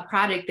is a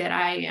product that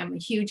I am a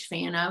huge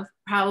fan of.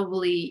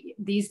 Probably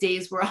these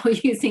days we're all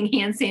using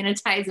hand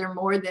sanitizer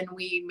more than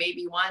we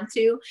maybe want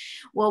to.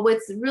 Well,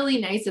 what's really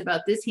nice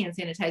about this hand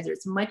sanitizer,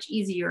 it's much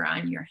easier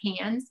on your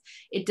hands.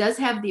 It does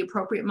have the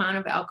appropriate amount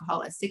of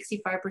alcohol at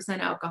 65%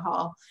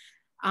 alcohol.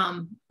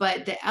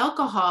 But the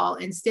alcohol,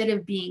 instead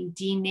of being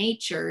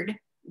denatured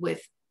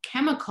with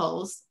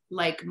chemicals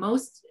like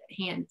most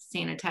hand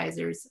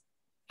sanitizers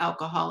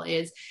alcohol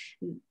is,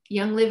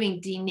 Young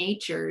Living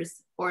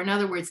denatures, or in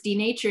other words,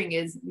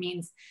 denaturing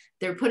means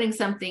they're putting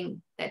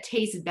something that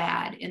tastes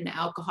bad in the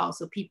alcohol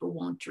so people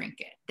won't drink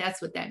it.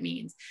 That's what that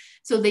means.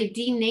 So they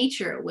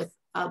denature it with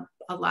a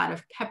lot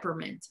of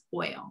peppermint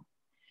oil.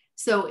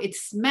 So it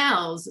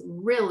smells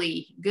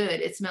really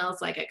good. It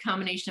smells like a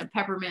combination of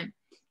peppermint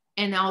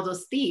and all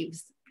those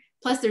thieves.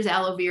 Plus there's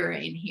aloe vera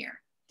in here.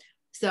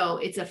 So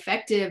it's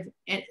effective,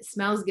 and it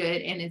smells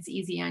good, and it's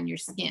easy on your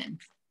skin.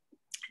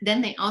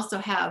 Then they also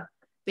have,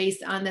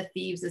 based on the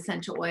Thieves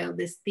essential oil,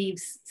 this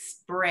Thieves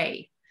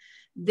spray.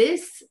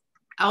 This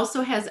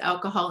also has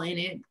alcohol in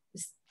it,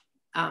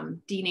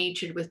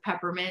 denatured with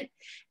peppermint.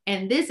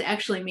 And this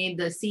actually made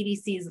the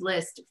CDC's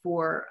list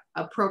for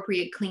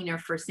appropriate cleaner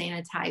for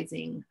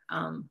sanitizing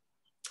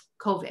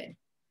COVID.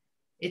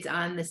 It's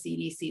on the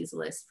CDC's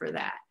list for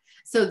that.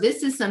 So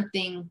this is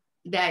something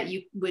that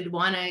you would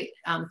want to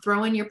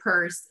throw in your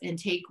purse and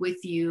take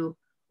with you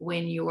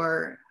when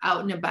you're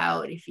out and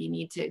about. If you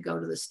need to go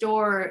to the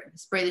store,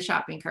 spray the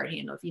shopping cart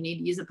handle. If you need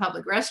to use a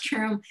public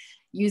restroom,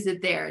 use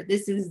it there.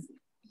 This is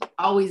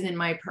always in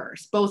my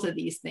purse. Both of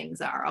these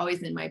things are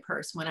always in my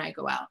purse when I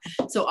go out.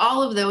 So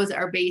all of those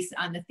are based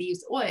on the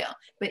Thieves oil.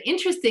 But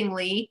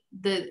interestingly,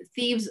 the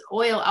Thieves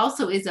oil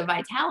also is a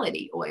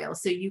vitality oil.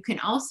 So you can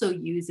also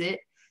use it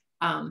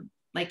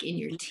like in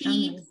your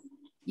tea.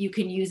 You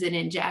can use it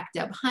in jacked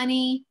up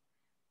honey.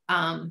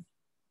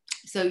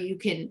 So you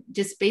can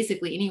just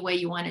basically any way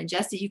you want to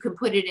ingest it. You can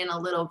put it in a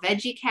little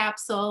veggie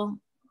capsule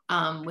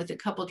with a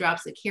couple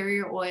drops of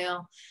carrier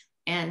oil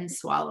and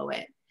swallow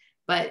it.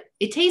 But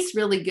it tastes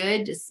really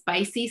good, just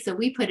spicy. So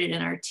we put it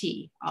in our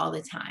tea all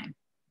the time.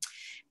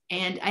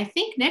 And I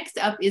think next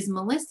up is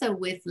Melissa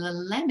with the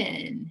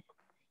lemon.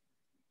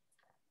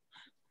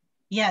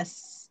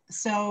 Yes,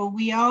 so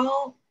we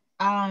all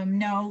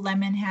know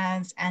lemon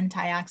has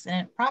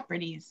antioxidant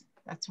properties.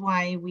 That's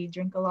why we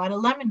drink a lot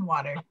of lemon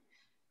water.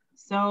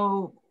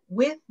 So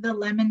with the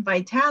lemon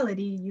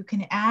vitality, you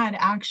can add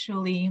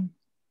actually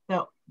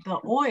the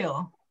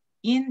oil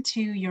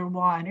into your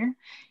water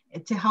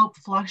to help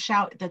flush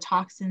out the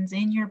toxins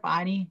in your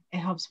body. It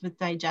helps with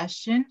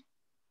digestion.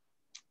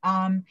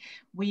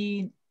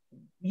 We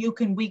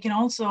can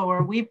also,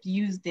 or we've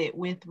used it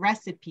with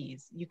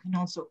recipes. You can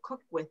also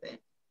cook with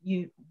it.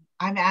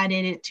 I've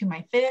added it to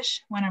my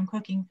fish when I'm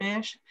cooking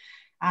fish,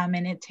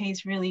 and it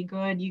tastes really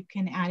good. You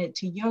can add it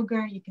to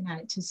yogurt. You can add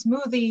it to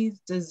smoothies,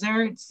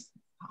 desserts,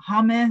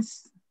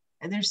 hummus.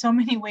 There's so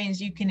many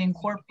ways you can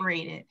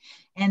incorporate it,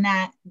 and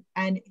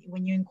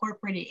when you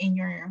incorporate it in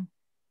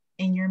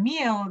your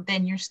meal,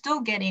 then you're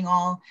still getting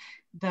all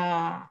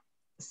the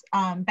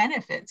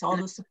benefits, all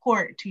the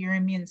support to your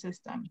immune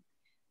system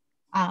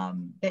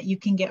that you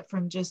can get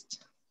from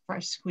just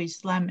fresh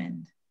squeezed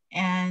lemon.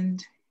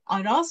 And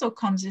it also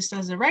comes just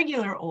as a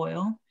regular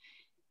oil,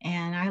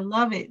 and I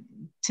love it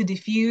to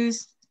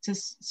diffuse, to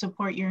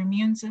support your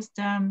immune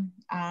system.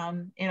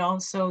 It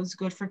also is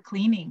good for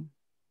cleaning.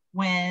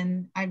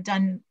 When I've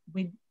done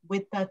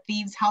with the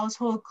Thieves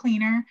household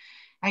cleaner,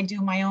 I do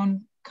my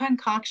own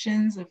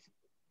concoctions of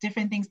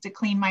different things to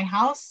clean my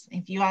house.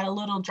 If you add a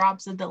little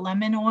drops of the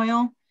lemon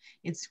oil,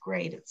 it's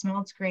great. It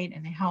smells great,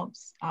 and it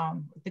helps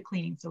with the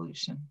cleaning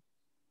solution.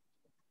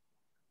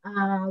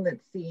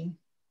 Let's see.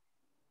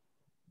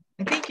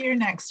 I think you're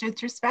next,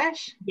 Citrus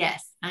Fresh.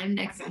 Yes, I'm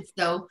next. Okay.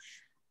 So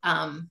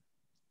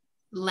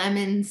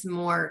lemon's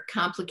more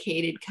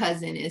complicated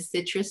cousin is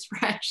Citrus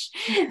Fresh.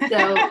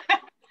 So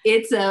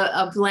it's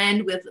a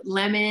blend with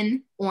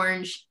lemon,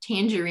 orange,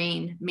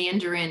 tangerine,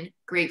 mandarin,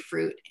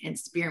 grapefruit, and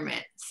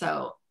spearmint.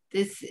 So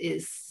this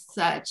is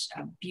such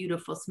a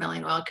beautiful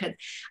smelling oil because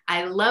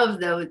I love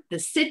the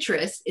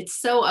citrus. It's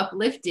so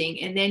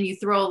uplifting. And then you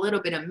throw a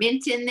little bit of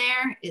mint in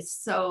there. It's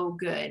so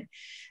good.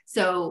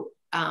 So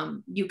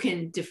you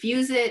can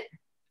diffuse it.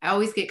 I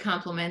always get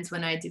compliments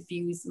when I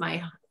diffuse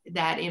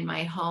that in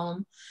my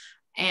home.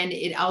 And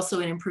it also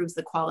improves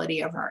the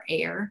quality of our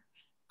air.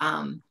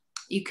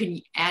 You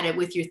can add it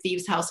with your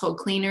Thieves household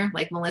cleaner,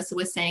 like Melissa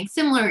was saying.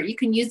 Similar, you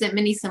can use it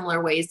many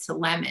similar ways to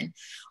lemon.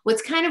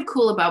 What's kind of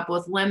cool about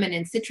both lemon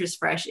and Citrus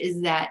Fresh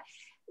is that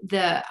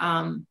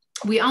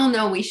we all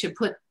know we should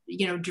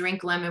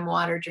drink lemon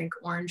water, drink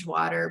orange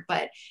water,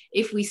 but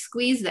if we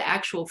squeeze the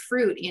actual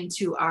fruit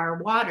into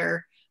our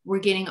water, we're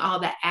getting all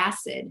the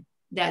acid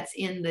that's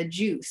in the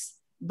juice.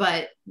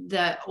 But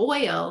the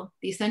oil,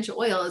 the essential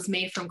oil, is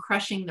made from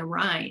crushing the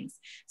rinds.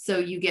 So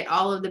you get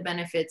all of the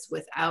benefits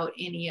without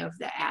any of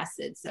the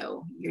acid.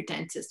 So your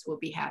dentist will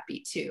be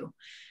happy too.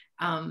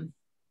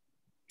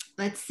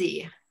 Let's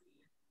see.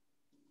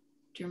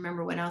 Do you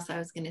remember what else I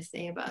was going to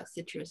say about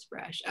Citrus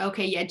Fresh?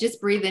 Okay, yeah, just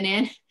breathe it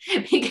in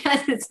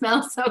because it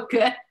smells so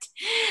good.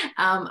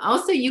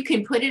 Also, you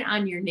can put it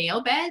on your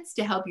nail beds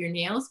to help your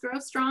nails grow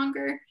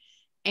stronger.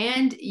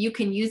 And you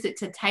can use it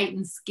to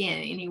tighten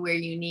skin anywhere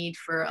you need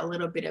for a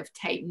little bit of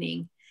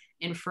tightening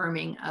and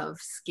firming of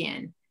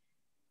skin.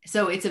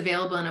 So it's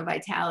available in a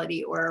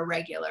Vitality or a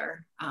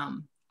regular.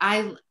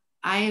 I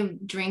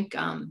drink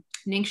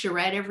Ningxia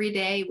Red every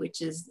day,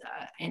 which is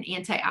an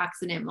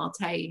antioxidant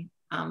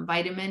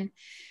multivitamin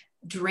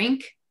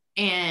drink.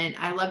 And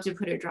I love to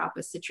put a drop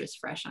of Citrus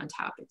Fresh on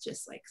top. It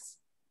just like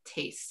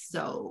tastes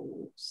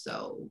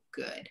so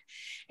good.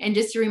 And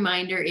just a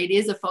reminder, it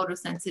is a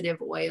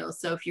photosensitive oil,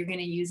 so if you're going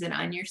to use it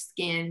on your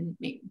skin,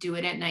 do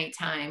it at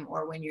nighttime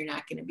or when you're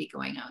not going to be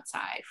going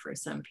outside for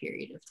some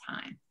period of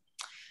time.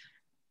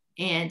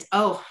 And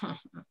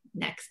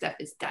next up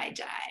is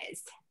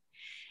Digest.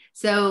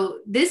 So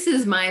this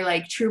is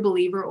my true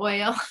believer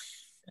oil.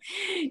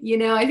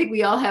 I think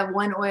we all have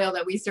one oil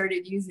that we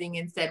started using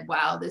and said,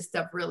 wow, this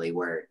stuff really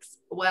works.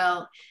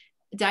 Well,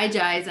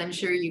 Digest, I'm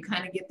sure you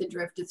kind of get the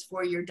drift. It's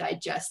for your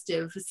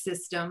digestive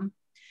system.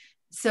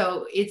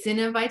 So it's in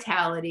a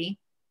Vitality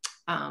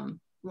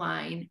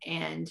line.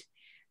 And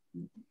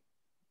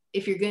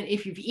if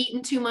you've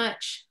eaten too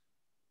much,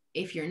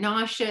 if you're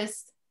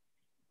nauseous,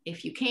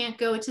 if you can't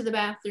go to the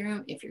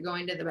bathroom, if you're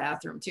going to the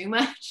bathroom too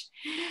much,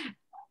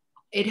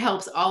 it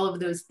helps all of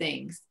those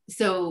things.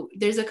 So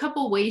there's a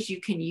couple ways you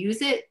can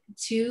use it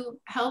to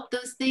help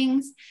those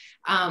things.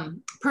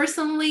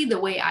 Personally, the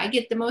way I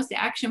get the most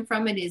action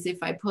from it is if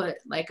I put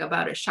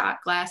about a shot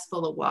glass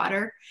full of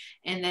water,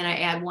 and then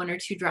I add 1 or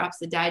 2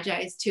 drops of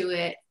Digest to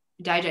it,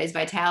 Digest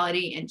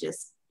Vitality, and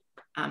just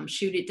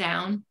shoot it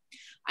down.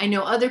 I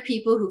know other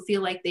people who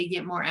feel like they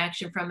get more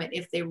action from it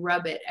if they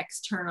rub it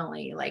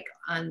externally, like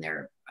on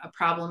their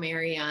problem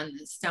area, on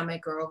the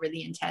stomach or over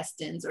the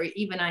intestines, or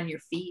even on your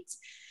feet.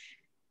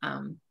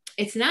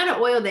 It's not an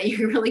oil that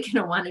you're really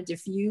going to want to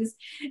diffuse,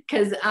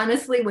 because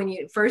honestly, when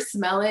I first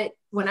smelled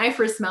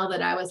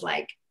it, I was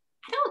like,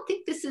 I don't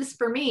think this is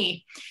for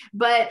me.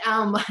 But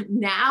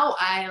now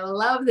I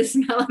love the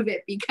smell of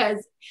it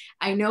because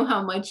I know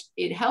how much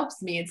it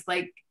helps me. It's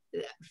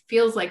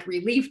feels like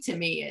relief to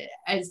me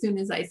as soon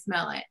as I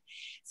smell it.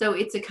 So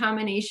it's a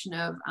combination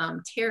of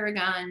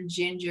tarragon,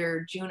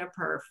 ginger,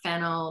 juniper,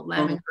 fennel,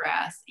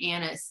 lemongrass,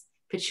 anise,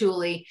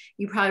 patchouli.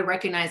 You probably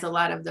recognize a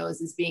lot of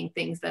those as being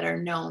things that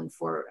are known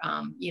for,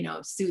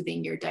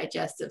 soothing your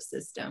digestive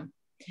system.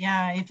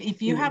 Yeah,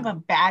 if you have a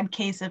bad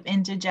case of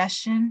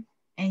indigestion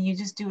and you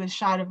just do a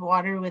shot of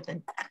water with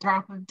a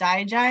drop of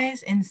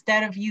Digest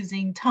instead of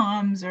using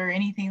Tums or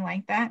anything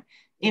like that,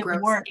 it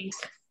works.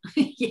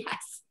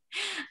 Yes.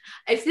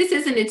 If this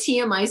isn't a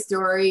TMI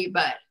story,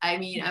 but I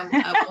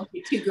won't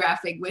be too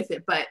graphic with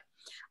it, but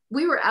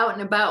we were out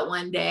and about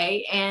one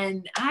day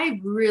and I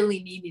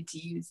really needed to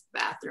use the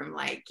bathroom.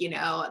 I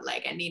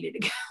needed to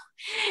go.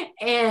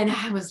 And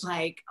I was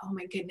like, oh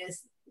my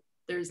goodness,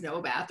 there's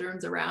no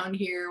bathrooms around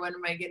here. What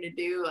am I going to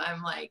do?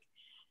 I'm like,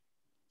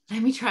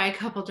 let me try a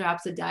couple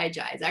drops of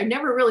Digest. I've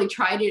never really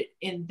tried it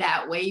in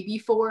that way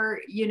before.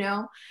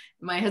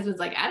 My husband's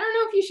like, I don't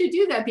know if you should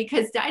do that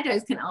because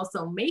Digest can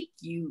also make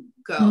you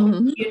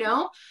go,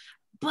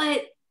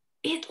 but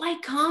it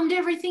calmed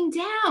everything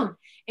down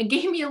and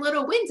gave me a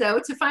little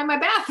window to find my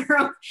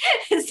bathroom.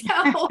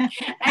 So,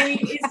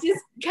 it's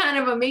just kind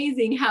of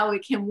amazing how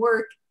it can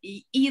work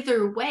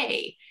either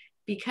way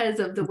because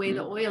of the way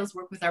the oils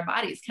work with our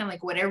bodies. Kind of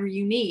like whatever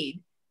you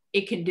need,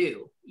 it can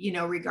do,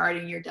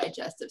 regarding your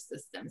digestive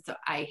system. So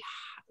I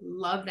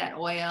love that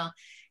oil.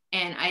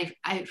 And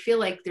I feel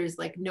like there's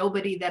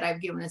nobody that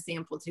I've given a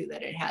sample to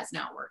that it has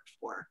not worked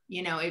for.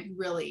 It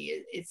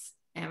really is.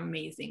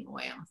 amazing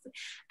oils.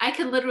 I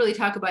could literally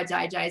talk about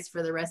DiGize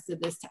for the rest of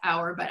this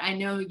hour, but I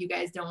know you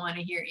guys don't want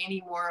to hear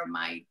any more of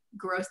my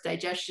gross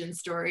digestion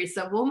stories.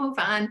 So we'll move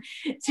on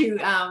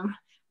to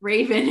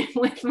Raven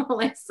with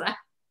Melissa.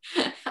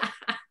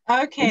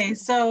 Okay,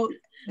 so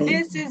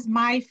this is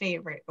my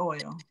favorite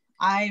oil.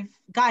 I've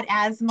got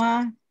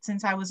asthma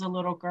since I was a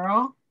little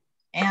girl,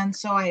 and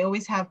so I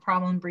always have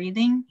problem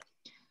breathing.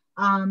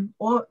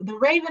 Or the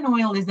Raven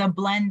oil is a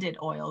blended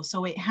oil,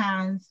 so it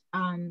has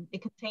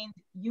it contains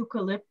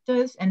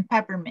eucalyptus and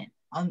peppermint,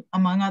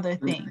 among other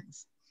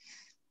things.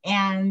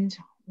 And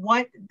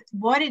what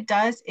it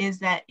does is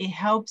that it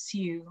helps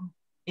you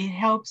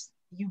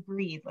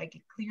breathe, like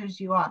it clears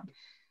you up.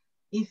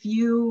 If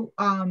you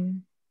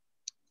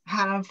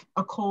have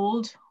a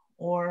cold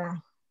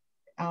or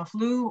a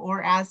flu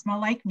or asthma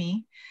like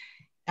me,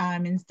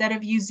 instead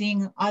of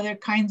using other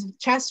kinds of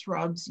chest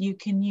rubs, you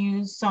can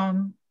use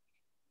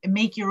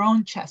make your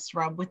own chest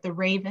rub with the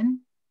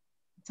Raven,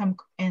 some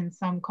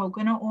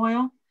coconut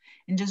oil,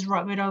 and just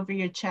rub it over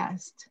your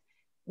chest.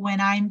 When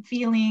I'm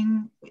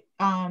feeling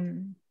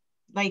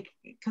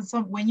because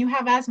when you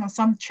have asthma,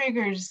 some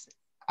triggers,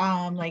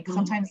 like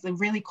sometimes the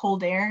really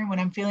cold air, when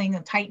I'm feeling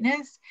a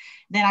tightness,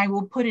 then I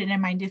will put it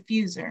in my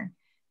diffuser.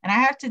 And I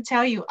have to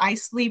tell you, I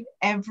sleep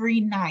every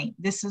night.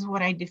 This is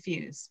what I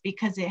diffuse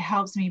because it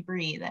helps me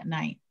breathe at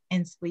night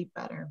and sleep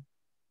better.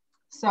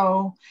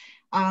 So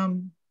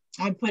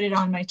I put it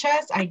on my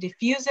chest, I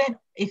diffuse it.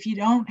 If you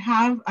don't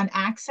have an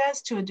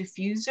access to a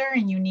diffuser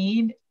and you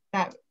need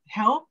that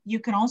help, you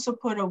can also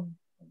put a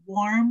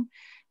warm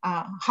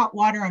hot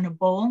water in a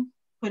bowl,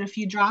 put a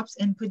few drops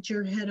and put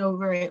your head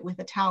over it with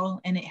a towel,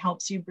 and it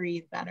helps you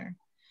breathe better.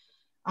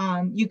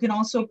 You can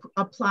also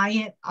apply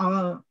it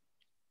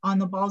on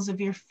the balls of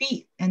your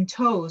feet and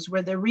toes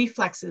where the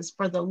reflexes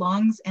for the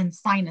lungs and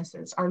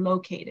sinuses are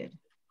located.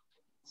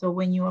 So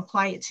when you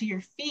apply it to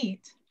your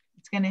feet,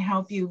 it's going to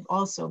help you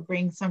also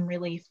bring some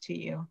relief to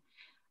you.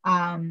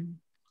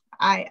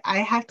 I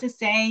have to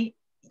say,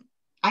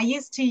 I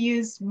used to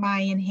use my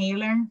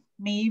inhaler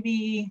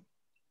maybe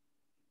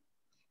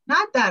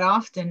not that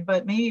often,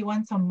 but maybe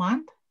once a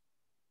month.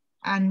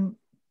 And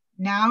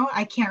now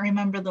I can't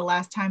remember the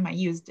last time I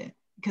used it,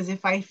 because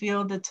if I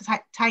feel the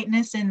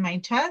tightness in my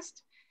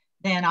chest,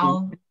 then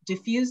I'll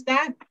diffuse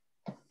that.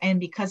 And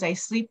because I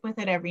sleep with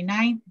it every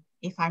night,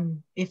 if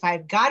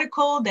I've got a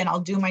cold, then I'll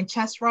do my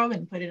chest rub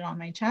and put it on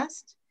my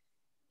chest.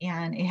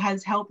 And it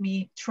has helped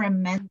me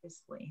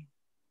tremendously.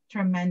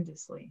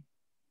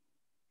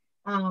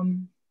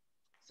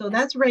 So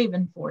that's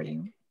Raven for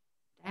you.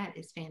 That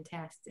is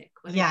fantastic.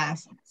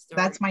 Yes,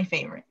 that's my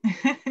favorite.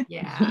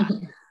 Yeah,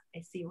 I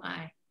see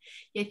why.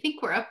 Yeah, I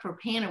think we're up for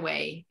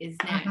Panaway is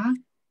next.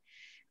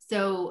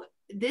 So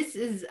this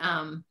is,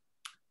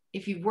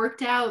 if you've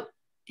worked out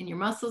and your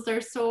muscles are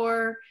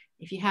sore,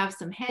 if you have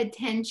some head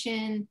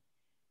tension,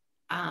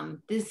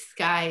 this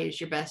guy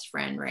is your best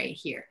friend right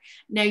here.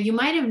 Now, you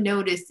might have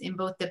noticed in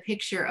both the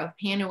picture of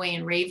Panaway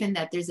and Raven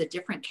that there's a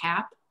different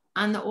cap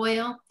on the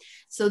oil.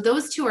 So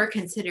those two are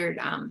considered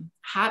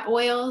hot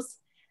oils,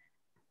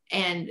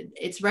 and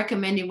it's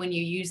recommended when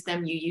you use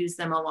them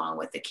along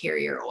with the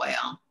carrier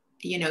oil.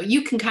 You know,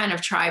 you can kind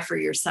of try for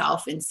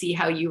yourself and see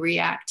how you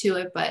react to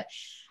it, but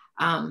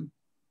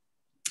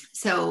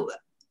so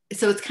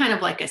it's kind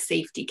of like a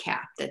safety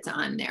cap that's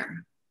on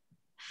there.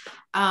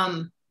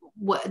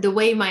 The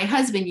way my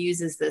husband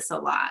uses this a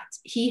lot,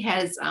 he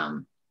has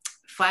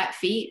flat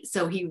feet,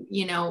 so he,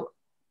 you know,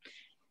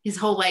 his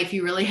whole life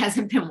he really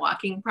hasn't been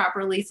walking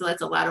properly, so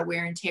that's a lot of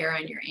wear and tear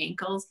on your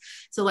ankles.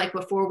 So like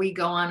before we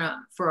go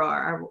on for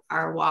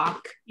our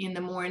walk in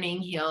the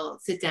morning, he'll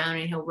sit down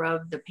and he'll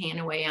rub the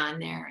Panaway on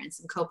there and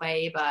some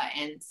Copaiba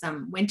and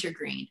some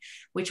wintergreen,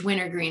 which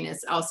wintergreen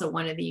is also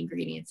one of the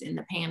ingredients in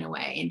the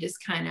Panaway, and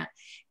just kind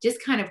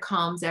of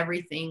calms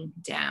everything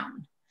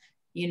down.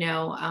 You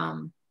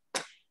know,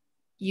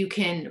 you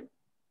can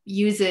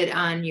use it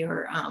on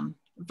your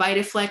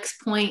Vitaflex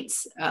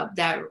points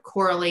that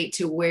correlate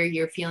to where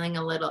you're feeling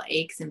a little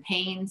aches and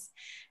pains.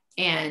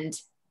 And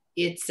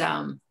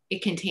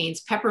it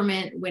contains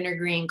peppermint,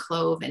 wintergreen,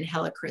 clove, and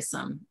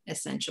helichrysum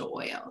essential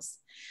oils.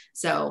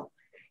 So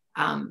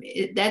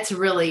that's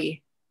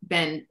really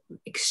been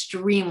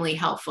extremely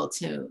helpful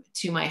to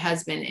my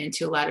husband and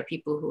to a lot of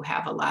people who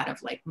have a lot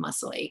of like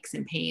muscle aches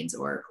and pains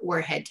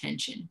or head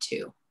tension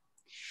too.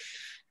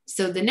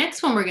 So the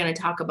next one we're going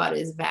to talk about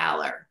is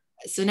Valor.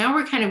 So now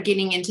we're kind of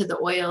getting into the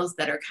oils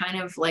that are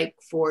kind of like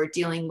for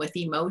dealing with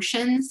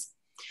emotions.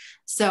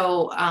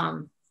 So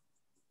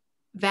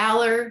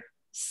Valor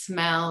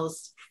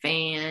smells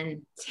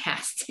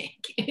fantastic.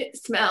 It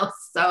smells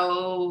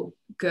so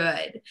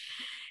good.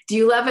 Do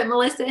you love it,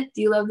 Melissa?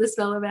 Do you love the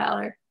smell of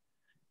Valor?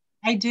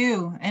 I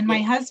do. And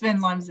my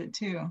husband loves it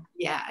too.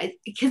 Yeah,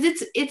 because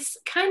it's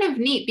kind of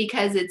neat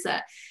because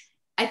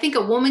I think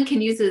a woman can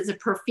use it as a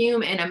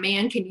perfume and a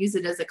man can use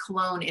it as a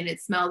cologne, and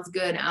it smells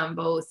good on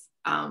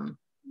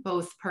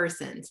both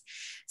persons.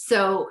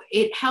 So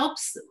it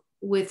helps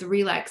with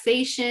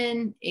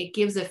relaxation, it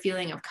gives a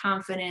feeling of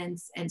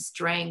confidence and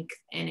strength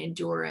and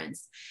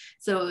endurance.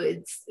 So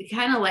it's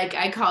kind of like,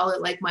 I call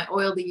it like my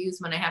oil to use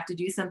when I have to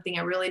do something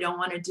I really don't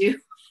want to do.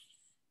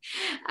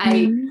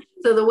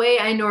 So the way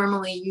I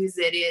normally use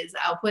it is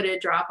I'll put a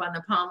drop on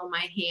the palm of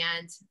my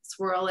hand,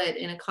 swirl it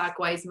in a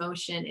clockwise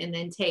motion, and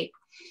then take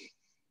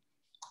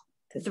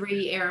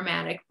 3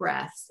 aromatic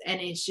breaths. And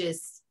it's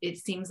just, it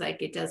seems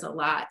like it does a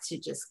lot to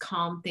just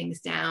calm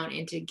things down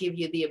and to give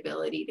you the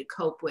ability to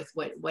cope with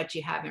what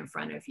you have in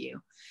front of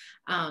you.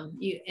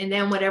 And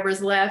then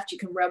whatever's left, you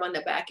can rub on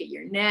the back of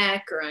your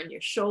neck or on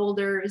your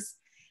shoulders.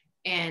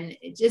 And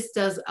it just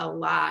does a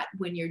lot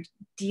when you're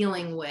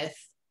dealing with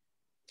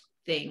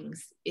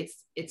things.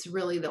 It's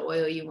really the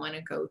oil you want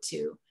to go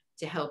to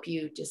help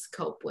you just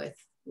cope with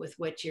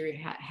what you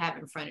have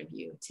in front of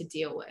you to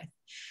deal with.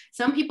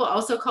 Some people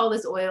also call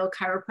this oil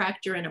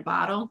chiropractor in a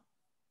bottle.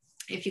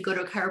 If you go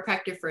to a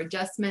chiropractor for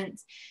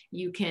adjustments,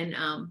 you can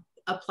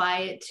apply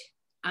it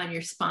on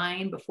your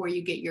spine before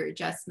you get your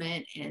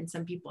adjustment. And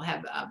some people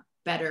have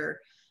better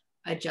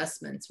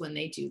adjustments when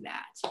they do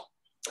that.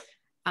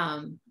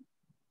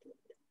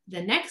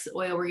 The next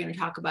oil we're going to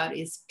talk about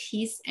is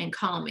peace and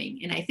calming.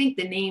 And I think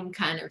the name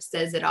kind of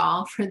says it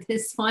all for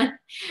this one,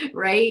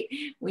 right?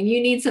 When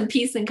you need some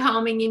peace and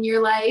calming in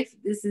your life,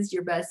 this is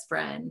your best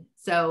friend.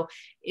 So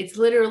it's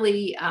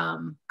literally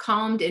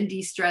calmed and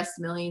de-stressed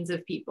millions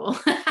of people.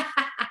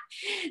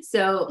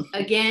 So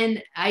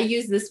again, I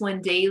use this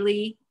one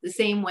daily, the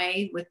same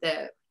way with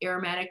the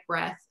aromatic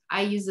breath.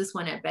 I use this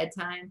one at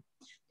bedtime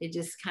to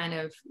just kind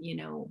of, you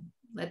know,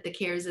 let the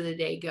cares of the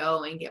day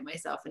go and get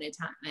myself in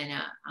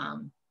a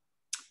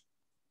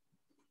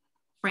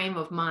frame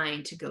of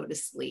mind to go to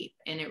sleep.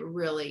 And it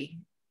really,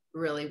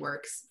 really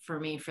works for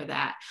me for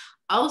that.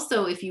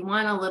 Also, if you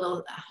want a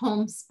little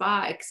home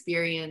spa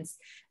experience,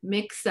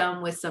 mix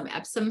some with some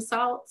Epsom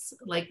salts,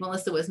 like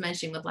Melissa was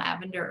mentioning with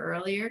lavender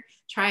earlier.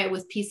 Try it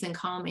with peace and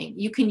calming.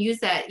 You can use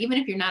that even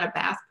if you're not a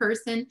bath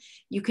person,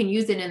 you can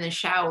use it in the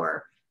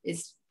shower.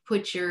 Is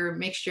put your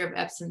mixture of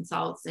Epsom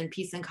salts and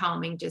peace and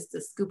calming, just a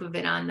scoop of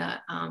it on the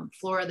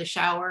floor of the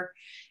shower,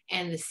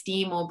 and the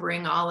steam will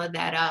bring all of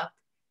that up.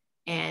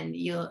 And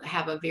you'll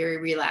have a very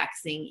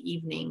relaxing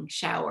evening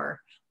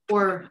shower,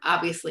 or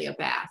obviously a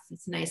bath.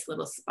 It's a nice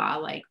little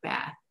spa-like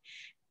bath.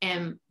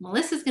 And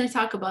Melissa's going to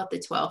talk about the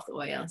 12th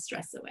oil,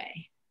 Stress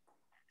Away.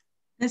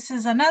 This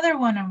is another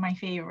one of my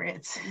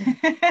favorites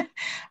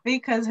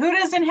because who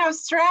doesn't have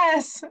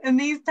stress in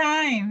these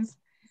times?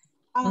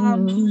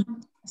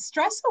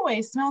 Stress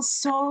Away smells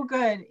so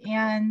good,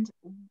 and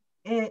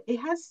it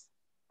has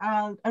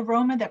an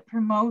aroma that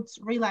promotes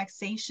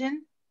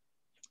relaxation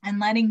and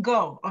letting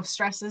go of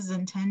stresses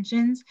and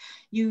tensions.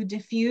 You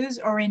diffuse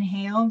or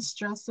inhale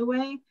Stress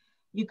Away.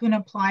 You can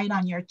apply it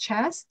on your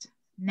chest,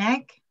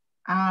 neck,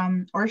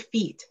 or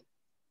feet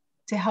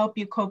to help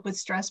you cope with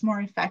stress more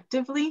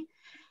effectively.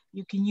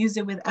 You can use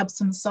it with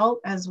Epsom salt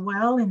as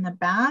well in the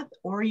bath,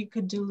 or you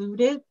could dilute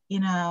it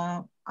in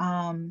a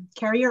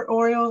carrier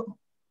oil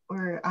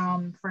or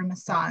for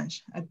massage.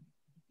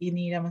 You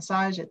need a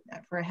massage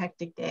for a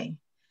hectic day.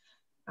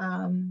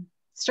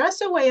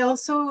 Stress Away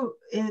also,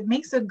 it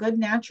makes a good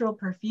natural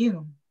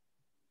perfume.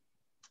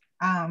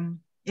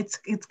 It's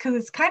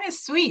kind of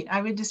sweet.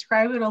 I would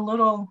describe it a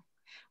little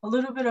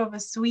bit of a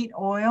sweet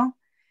oil.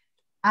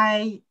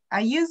 I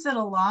use it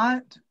a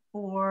lot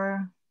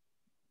for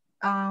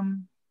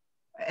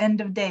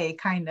end of day,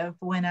 kind of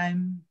when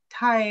I'm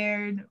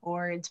tired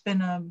or it's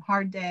been a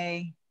hard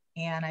day,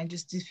 and I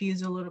just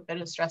diffuse a little bit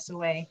of Stress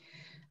Away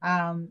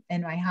in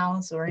my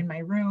house or in my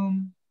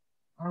room,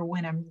 or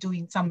when I'm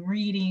doing some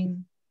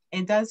reading.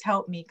 It does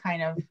help me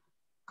kind of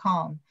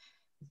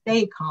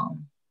stay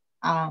calm.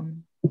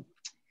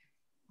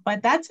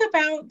 But that's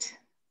about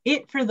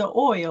it for the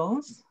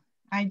oils.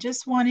 I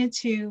just wanted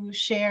to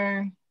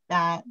share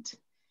that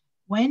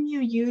when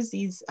you use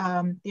these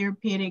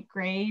therapeutic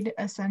grade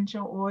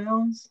essential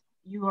oils,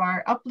 you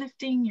are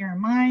uplifting your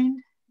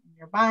mind,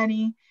 your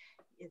body.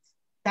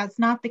 That's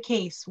not the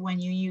case when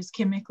you use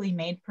chemically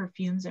made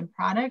perfumes and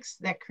products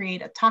that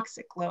create a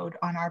toxic load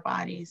on our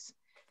bodies.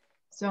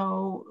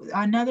 So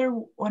another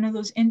one of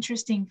those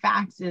interesting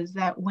facts is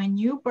that when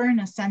you burn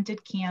a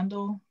scented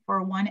candle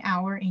for 1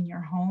 hour in your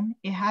home,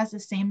 it has the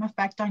same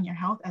effect on your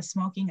health as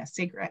smoking a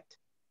cigarette.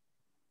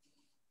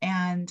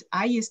 And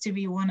I used to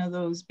be one of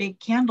those big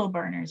candle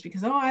burners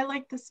because, oh, I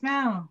like the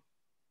smell.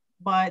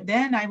 But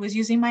then I was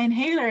using my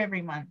inhaler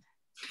every month.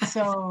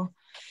 So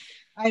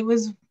I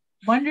was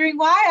wondering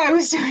why I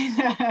was doing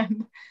that.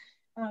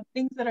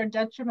 Things that are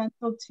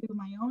detrimental to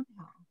my own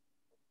health.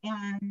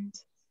 And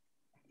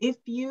if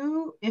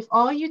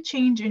all you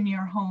change in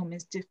your home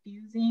is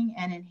diffusing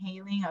and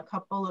inhaling a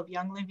couple of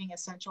Young Living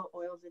essential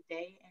oils a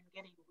day and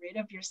getting rid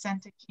of your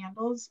scented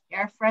candles,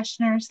 air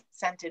fresheners,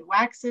 scented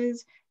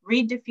waxes,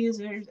 reed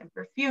diffusers, and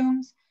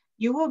perfumes,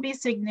 you will be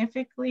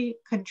significantly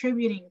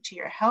contributing to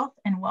your health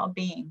and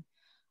well-being,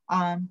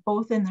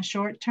 both in the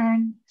short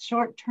term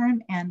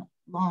and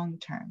long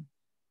term.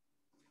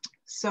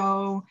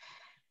 So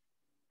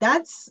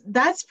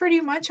that's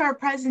pretty much our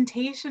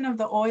presentation of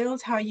the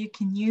oils, how you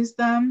can use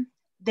them.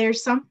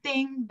 There's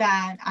something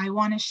that I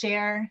want to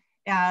share,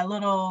 a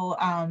little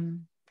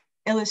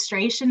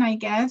illustration, I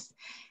guess,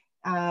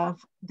 of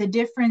the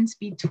difference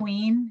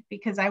between,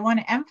 because I want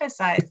to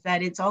emphasize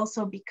that it's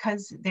also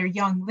because they're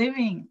Young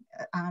Living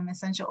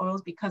essential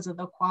oils, because of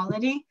the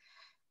quality.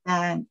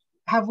 And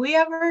have we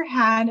ever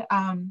had,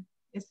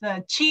 it's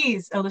the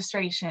cheese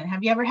illustration.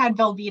 Have you ever had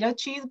Velveeta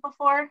cheese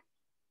before?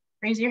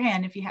 Raise your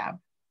hand if you have.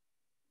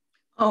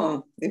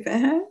 Oh, if I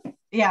have?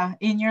 Yeah,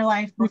 in your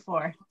life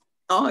before.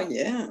 Oh,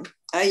 yeah.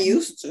 I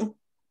used to.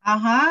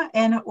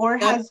 And or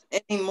Not has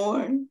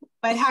anymore.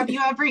 But have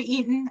you ever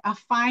eaten a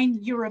fine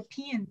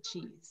European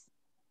cheese?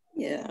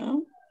 Yeah.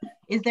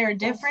 Is there a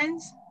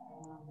difference?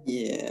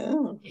 Yeah.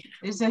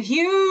 There's a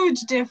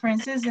huge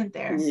difference, isn't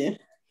there? Yeah.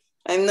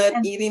 I'm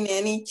not eating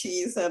any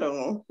cheese at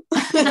all.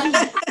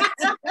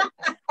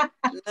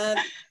 Not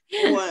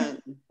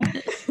one.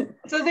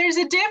 So there's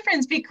a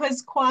difference,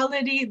 because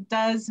quality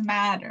does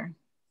matter.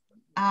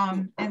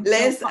 And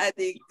less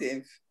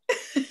addictive.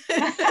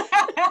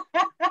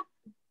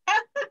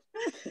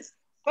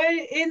 But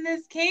in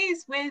this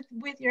case,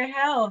 with your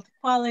health,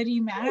 quality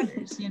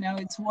matters. You know,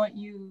 it's what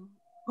you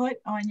put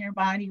on your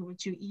body,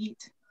 what you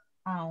eat,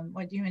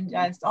 what you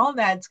ingest. All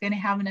that's going to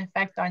have an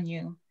effect on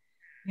you,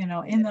 you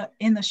know,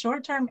 in the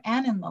short term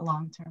and in the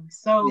long term.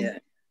 So,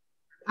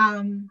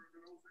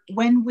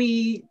 when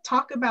we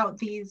talk about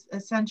these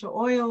essential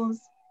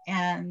oils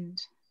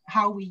and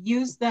how we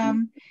use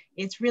them,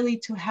 it's really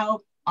to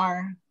help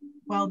our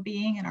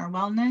well-being and our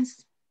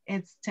wellness.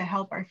 It's to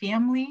help our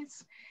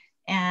families.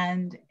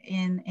 And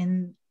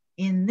in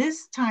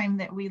this time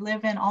that we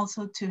live in,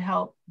 also to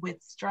help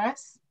with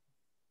stress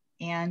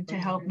and to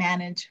help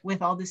manage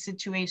with all the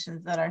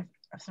situations that are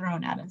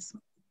thrown at us.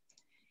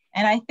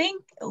 And I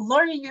think,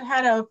 Lori, you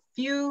had a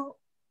few,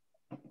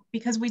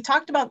 because we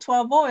talked about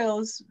 12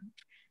 oils,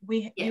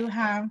 you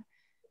have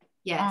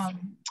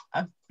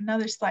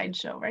another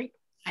slideshow, right?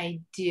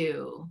 I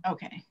do.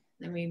 Okay.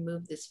 Let me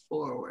move this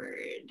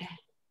forward. You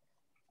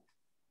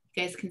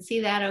guys can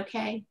see that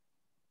okay?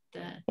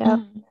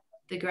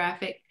 The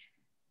graphic.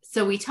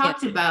 So we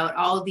talked about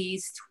all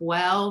these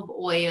 12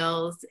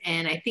 oils,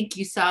 and I think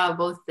you saw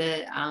both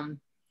the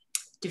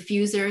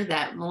diffuser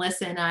that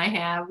Melissa and I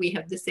have. We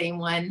have the same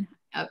one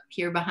up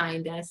here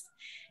behind us.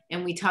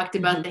 And we talked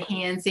about the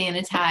hand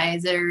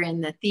sanitizer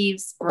and the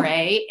Thieves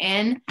spray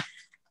and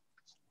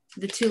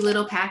the 2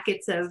 little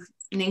packets of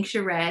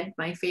Ningxia Red,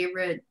 my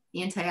favorite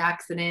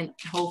antioxidant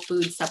whole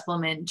food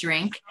supplement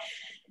drink.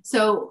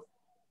 So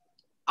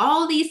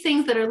all these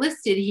things that are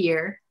listed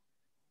here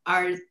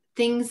are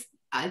things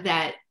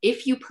that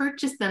if you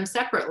purchase them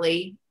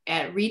separately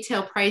at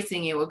retail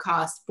pricing, it would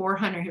cost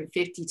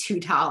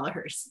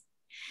 $452.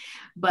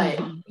 But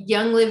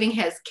Young Living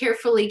has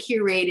carefully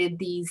curated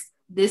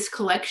this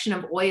collection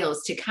of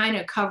oils to kind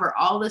of cover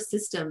all the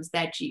systems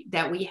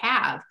that we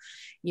have.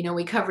 You know,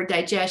 we covered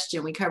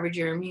digestion, we covered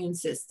your immune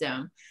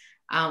system,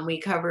 we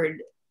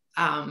covered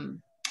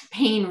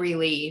pain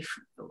relief,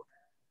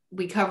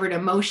 we covered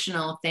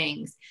emotional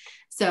things.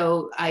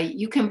 So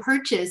you can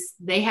purchase,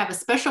 they have a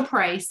special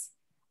price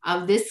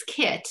of this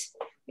kit.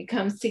 It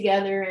comes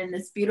together in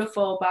this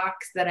beautiful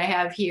box that I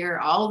have here,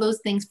 all those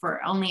things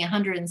for only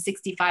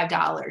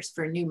 $165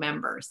 for new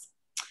members.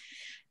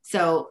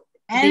 So,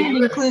 and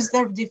it includes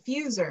the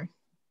diffuser.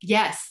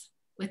 Yes,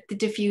 with the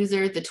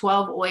diffuser, the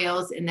 12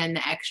 oils, and then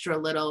the extra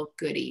little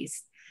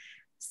goodies.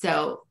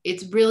 So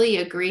it's really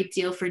a great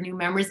deal for new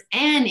members.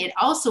 And it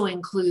also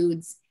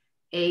includes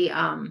a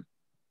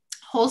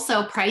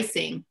wholesale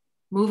pricing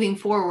moving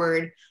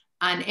forward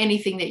on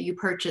anything that you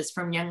purchase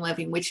from Young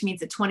Living, which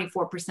means a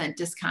 24%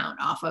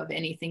 discount off of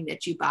anything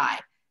that you buy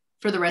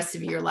for the rest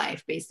of your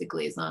life,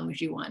 basically, as long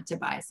as you want to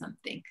buy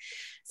something.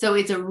 So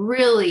it's a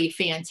really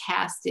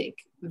fantastic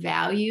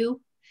value.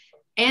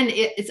 And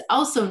it's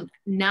also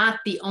not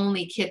the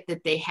only kit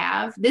that they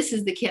have. This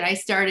is the kit I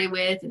started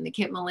with and the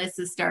kit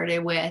Melissa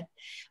started with,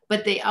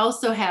 but they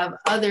also have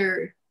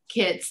other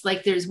kits,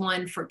 like there's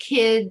one for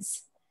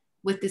kids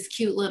with this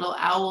cute little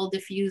owl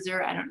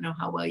diffuser. I don't know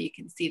how well you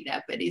can see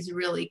that, but he's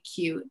really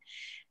cute.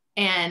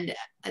 And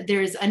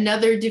there's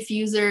another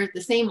diffuser,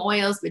 the same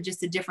oils, but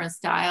just a different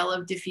style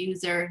of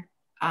diffuser.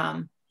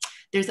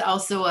 There's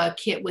also a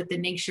kit with the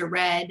Ningxia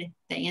Red,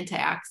 the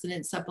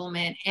antioxidant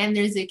supplement, and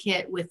there's a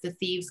kit with the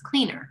Thieves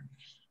Cleaner.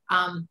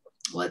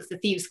 Well, it's the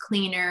Thieves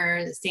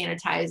Cleaner, the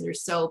sanitizer,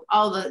 soap,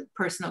 all the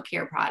personal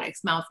care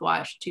products,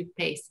 mouthwash,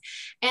 toothpaste,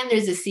 and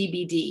there's a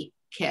CBD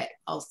kit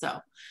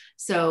also.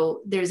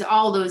 So there's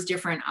all those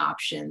different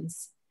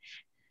options.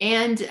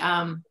 And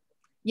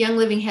Young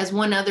Living has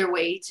one other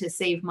way to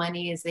save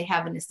money is they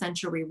have an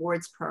essential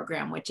rewards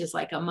program, which is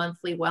like a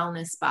monthly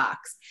wellness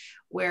box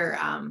where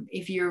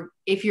if you're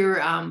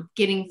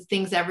getting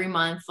things every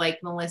month, like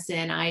Melissa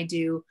and I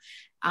do,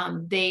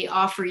 they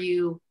offer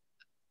you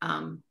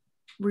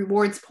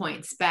rewards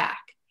points back.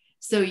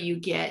 So you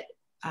get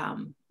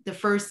the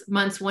first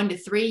months 1 to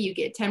 3, you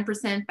get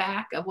 10%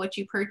 back of what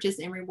you purchase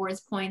in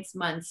rewards points.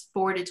 Months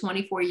 4 to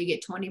 24, you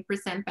get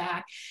 20%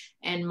 back.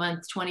 And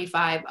month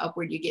 25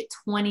 upward, you get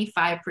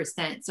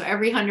 25%. So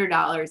every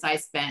 $100 I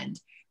spend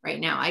right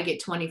now, I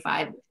get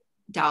 $25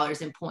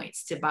 in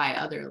points to buy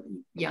other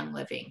Young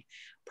Living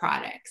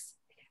products.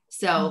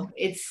 So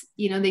it's,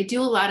 you know, they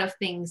do a lot of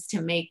things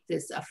to make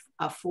this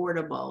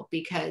affordable,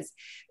 because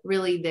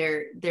really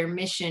their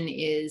mission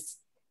is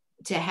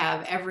to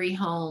have every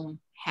home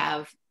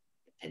have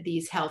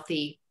these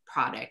healthy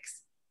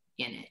products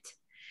in it.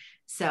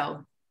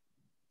 So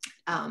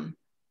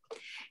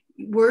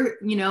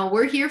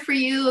we're here for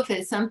you if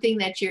it's something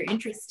that you're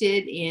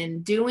interested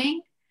in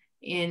doing.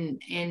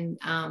 And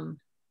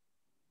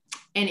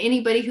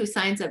anybody who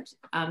signs up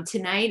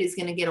tonight is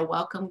going to get a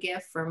welcome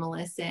gift from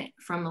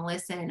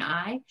Melissa and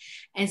I.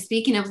 And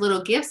speaking of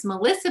little gifts,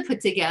 Melissa put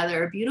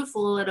together a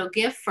beautiful little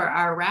gift for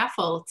our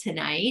raffle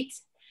tonight.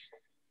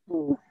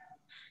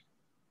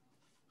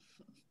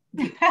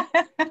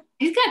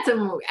 He's got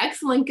some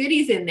excellent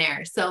goodies in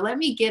there. So let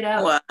me get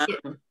the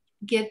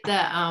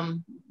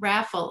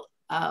raffle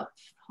up.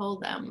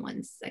 Hold on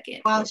one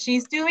second. While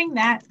she's doing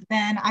that,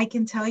 then I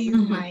can tell you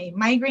my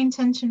migraine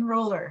tension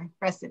roller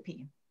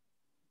recipe.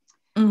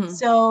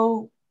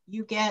 So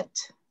you can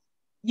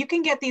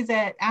get these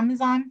at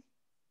Amazon,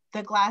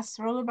 the glass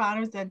roller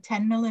bottles at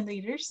 10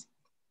 milliliters.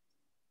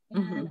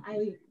 And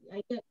I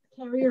get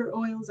carrier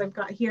oils. I've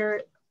got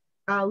here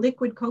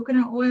liquid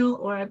coconut oil,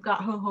 or I've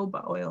got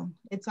jojoba oil.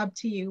 It's up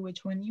to you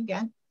which one you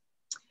get.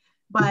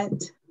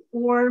 But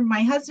for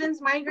my husband's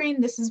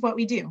migraine, this is what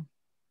we do.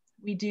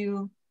 We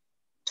do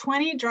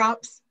 20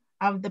 drops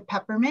of the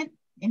peppermint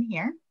in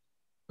here.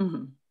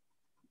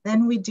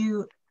 Then we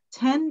do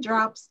 10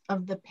 drops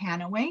of the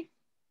Panaway.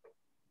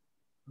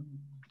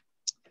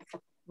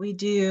 We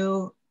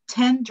do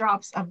 10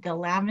 drops of the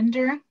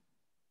lavender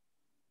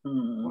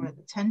for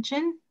the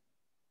tension.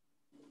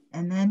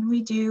 And then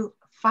we do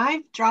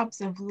 5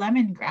 drops of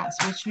lemongrass,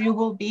 which you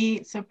will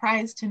be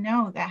surprised to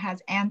know that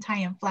has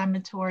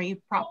anti-inflammatory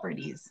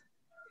properties.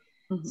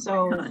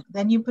 So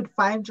then you put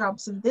 5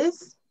 drops of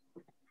this,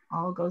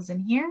 all goes in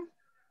here.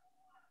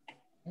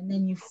 And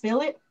then you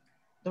fill it,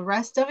 the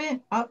rest of it,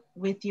 up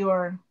with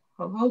your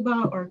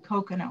jojoba or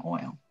coconut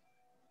oil.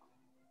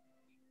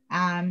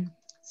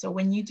 So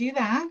when you do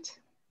that,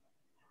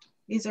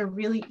 these are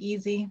really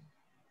easy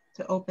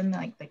to open,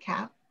 like the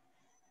cap.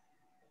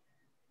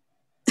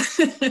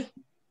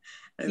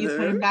 You put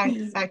them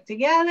back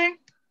together,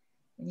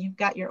 and you've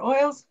got your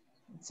oils.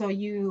 So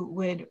you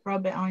would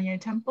rub it on your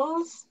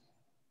temples,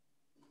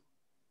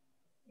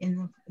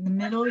 in the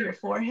middle, your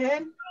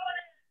forehead.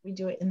 We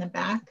do it in the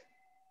back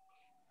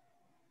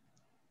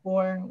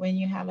for when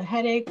you have a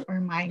headache or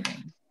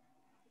migraine.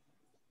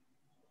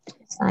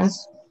 It's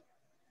nice.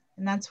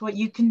 And that's what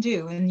you can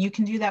do. And you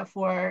can do that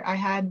for, I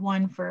had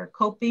one for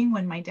coping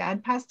when my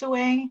dad passed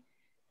away,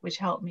 which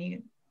helped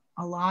me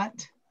a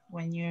lot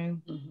when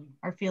you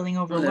are feeling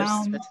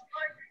overwhelmed.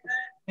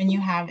 When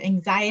you have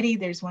anxiety,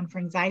 there's one for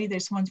anxiety.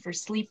 There's ones for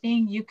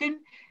sleeping. You can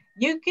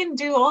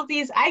do all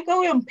these. I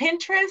go on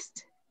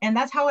Pinterest, and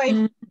that's how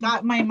I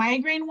got my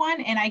migraine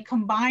one. And I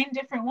combined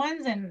different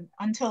ones and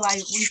until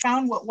we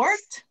found what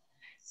worked.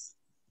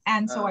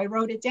 And so I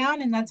wrote it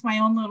down, and that's my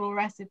own little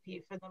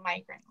recipe for the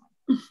migraine one.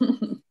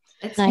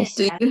 That's nice.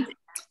 Do you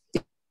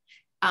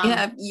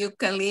have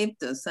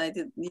eucalyptus?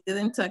 We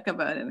didn't talk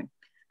about it.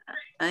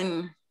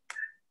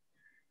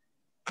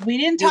 We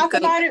didn't talk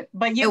about it,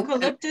 but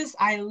eucalyptus,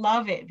 I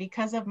love it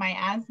because of my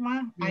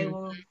asthma. I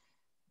will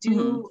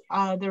do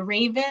the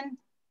Raven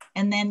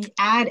and then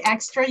add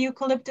extra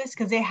eucalyptus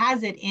because it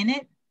has it in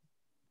it.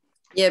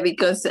 Yeah,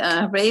 because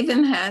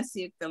Raven has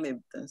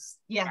eucalyptus.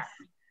 Yes.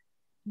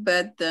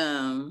 But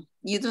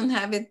you don't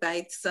have it by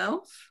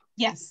itself?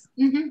 Yes.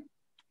 You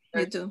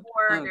do?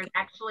 There's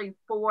actually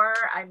 4,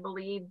 I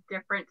believe,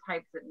 different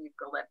types of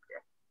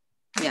eucalyptus.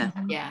 Yeah.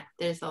 Yeah,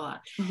 there's a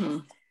lot.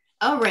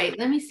 All right,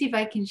 let me see if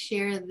I can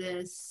share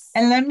this.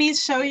 And let me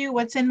show you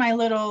what's in my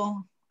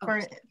little,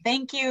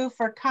 thank you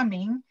for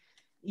coming.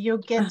 You'll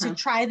get to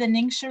try the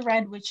Ningxia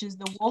Red, which is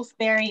the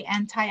wolfberry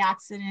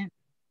antioxidant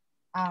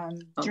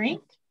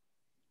drink.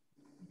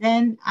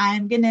 Then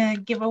I'm gonna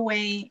give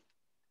away,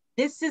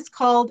 this is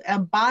called a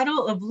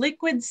bottle of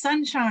liquid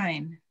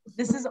sunshine.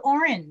 This is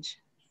orange.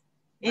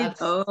 It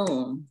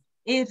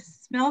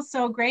smells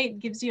so great,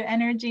 gives you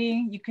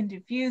energy. You can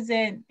diffuse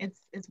it.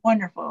 It's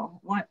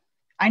wonderful.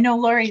 I know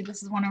Lori,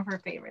 this is one of her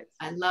favorites.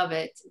 I love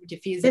it.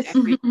 Diffuse it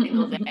every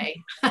single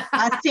day.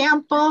 A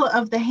sample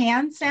of the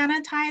hand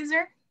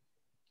sanitizer.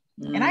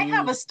 And I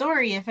have a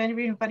story, if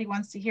anybody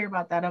wants to hear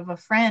about that, of a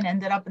friend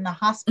ended up in the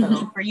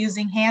hospital for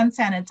using hand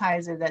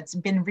sanitizer that's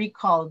been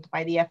recalled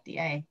by the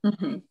FDA.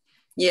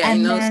 Yeah,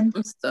 and I know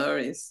some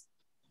stories.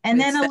 And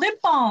then a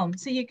lip balm.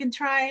 So you can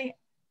try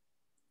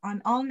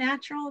on all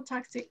natural,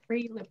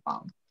 toxic-free lip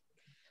balm.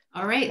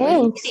 All right,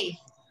 let's see.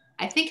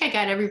 I think I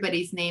got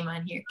everybody's name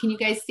on here. Can you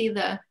guys see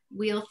the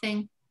wheel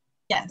thing?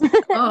 Yes.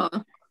 Oh,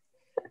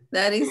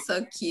 that is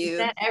so cute. Is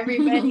that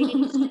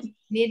everybody?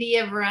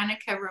 Nydia,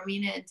 Veronica,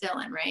 Romina, and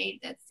Dylan, right?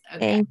 That's okay.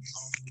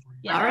 Thanks.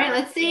 Yeah. All right,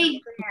 let's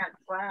see.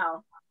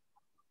 Wow.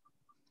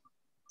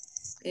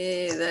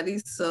 Hey, that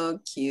is so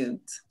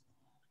cute.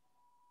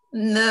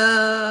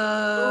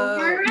 No.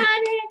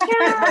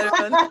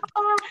 Veronica.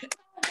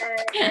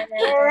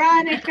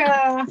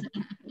 Veronica.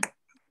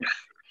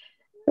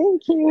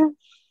 Thank you.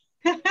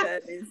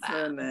 That is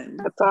so nice.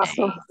 That's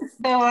awesome.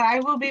 So I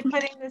will be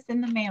putting this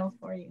in the mail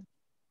for you.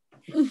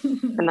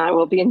 And I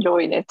will be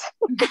enjoying it.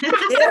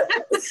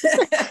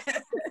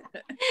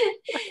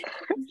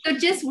 So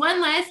just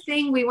one last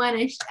thing we want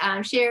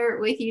to share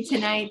with you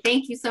tonight.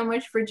 Thank you so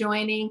much for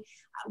joining.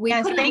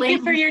 Yes, thank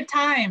you for your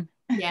time.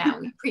 Yeah,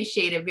 we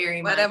appreciate it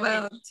very much. What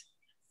about?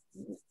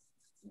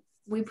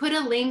 We put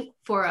a link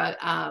for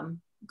a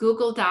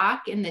Google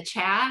Doc in the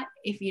chat.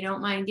 If you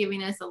don't mind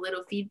giving us a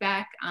little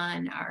feedback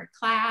on our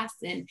class,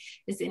 and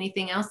is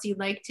anything else you'd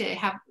like to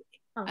have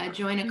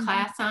join a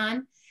class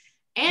on.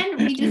 And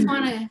we just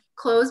want to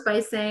close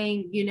by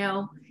saying, you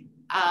know,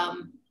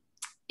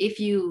 if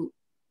you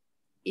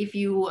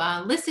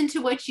listen to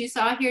what you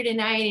saw here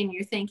tonight and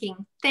you're thinking,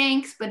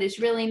 thanks, but it's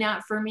really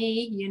not for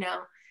me, you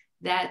know,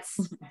 that's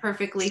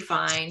perfectly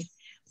fine.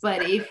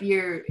 But if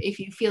you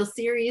feel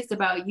serious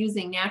about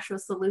using natural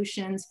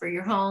solutions for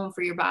your home,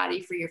 for your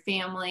body, for your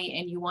family,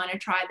 and you want to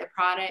try the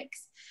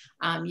products,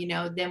 you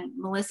know, then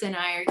Melissa and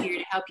I are here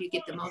to help you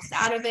get the most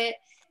out of it.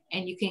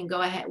 And you can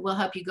go ahead, we'll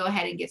help you go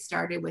ahead and get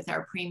started with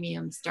our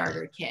premium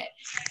starter kit.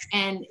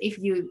 And if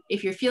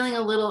you're feeling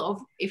a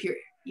little, if you're,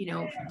 you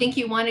know, think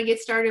you want to get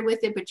started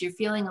with it, but you're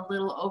feeling a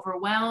little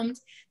overwhelmed,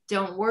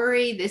 don't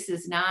worry. This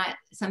is not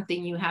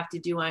something you have to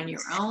do on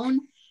your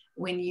own.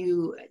 When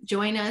you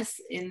join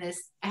us in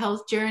this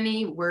health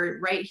journey, we're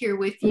right here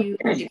with you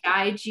to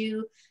guide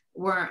you.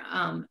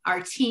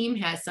 Our team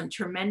has some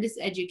tremendous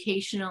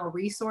educational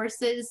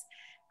resources.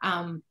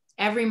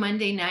 Every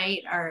Monday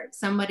night,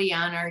 somebody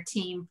on our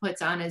team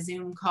puts on a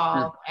Zoom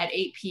call at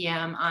 8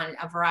 p.m. on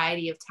a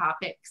variety of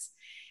topics.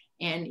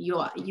 And you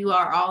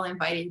are all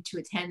invited to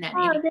attend that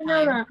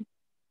anytime.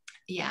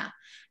 Yeah.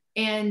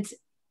 And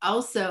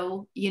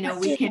also, you know,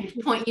 we can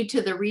point you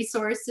to the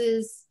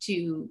resources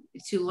to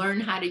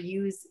learn how to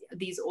use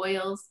these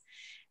oils.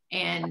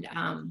 And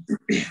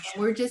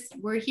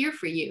we're here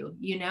for you,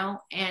 you know.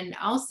 And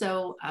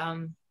also,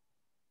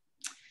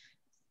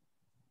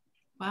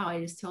 wow,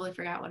 I just totally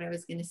forgot what I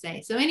was going to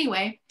say. So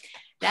anyway,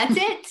 that's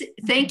it.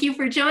 Thank you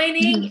for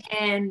joining.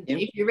 And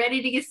if you're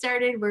ready to get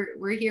started,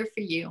 we're here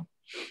for you.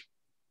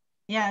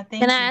 Yeah,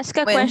 thank you. Can I ask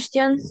a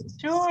question?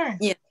 Sure.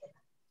 Yeah.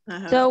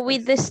 So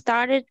with the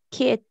starter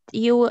kit,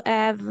 you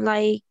have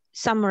like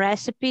some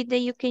recipe that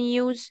you can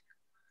use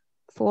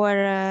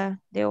for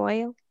the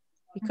oil?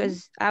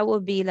 Because I will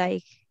be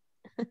like,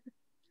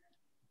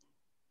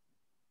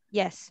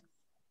 yes.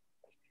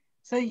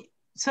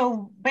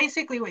 So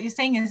basically what you're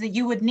saying is that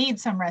you would need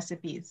some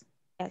recipes.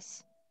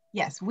 Yes.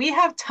 Yes, we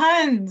have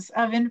tons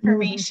of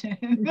information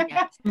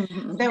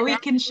that we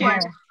can share.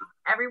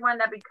 Everyone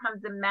that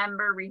becomes a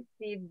member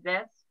receives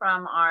this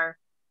from our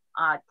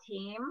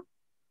team.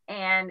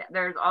 And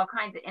there's all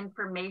kinds of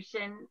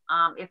information.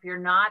 If you're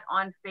not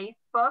on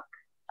Facebook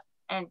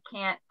and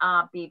can't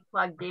be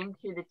plugged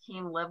into the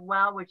Team Live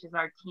Well, which is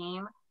our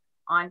team,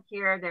 on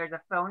here, there's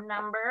a phone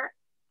number.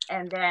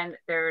 And then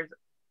there's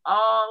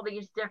all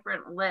these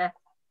different lists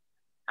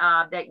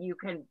that you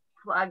can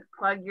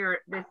plug your,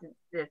 this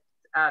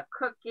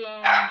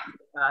cooking,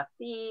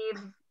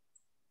 thieves,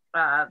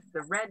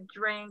 the red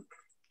drink,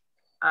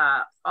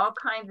 all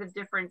kinds of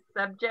different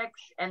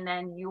subjects. And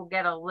then you'll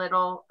get a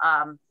little,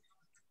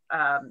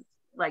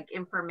 like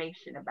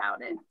information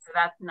about it. So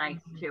that's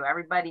nice too.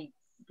 Everybody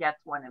gets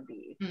one of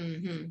these.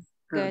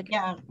 Good.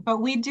 Yeah,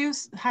 but we do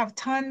have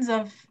tons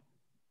of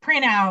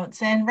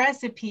printouts and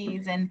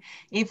recipes. And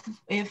if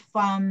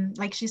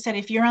like she said,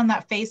 if you're on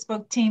that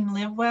Facebook Team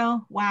Live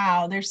Well,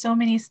 wow, there's so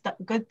many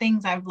good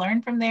things I've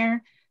learned from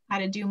there, how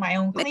to do my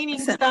own cleaning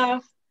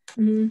stuff.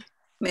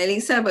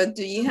 Melissa, but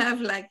do you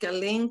have like a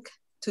link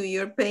to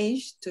your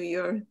page, to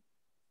your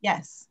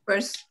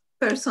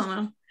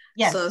personal?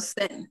 Yes.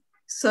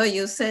 So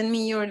you send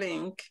me your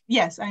link.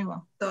 Yes, I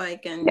will. So I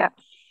can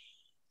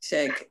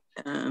check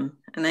and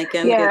I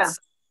can get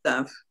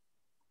stuff.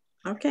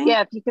 Okay.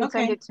 Yeah, if you can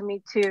send it to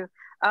me too.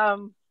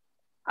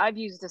 I've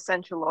used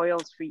essential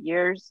oils for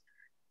years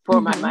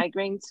for my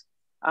migraines.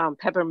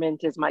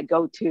 Peppermint is my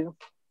go-to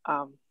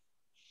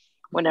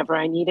whenever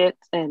I need it.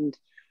 And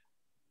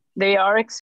they are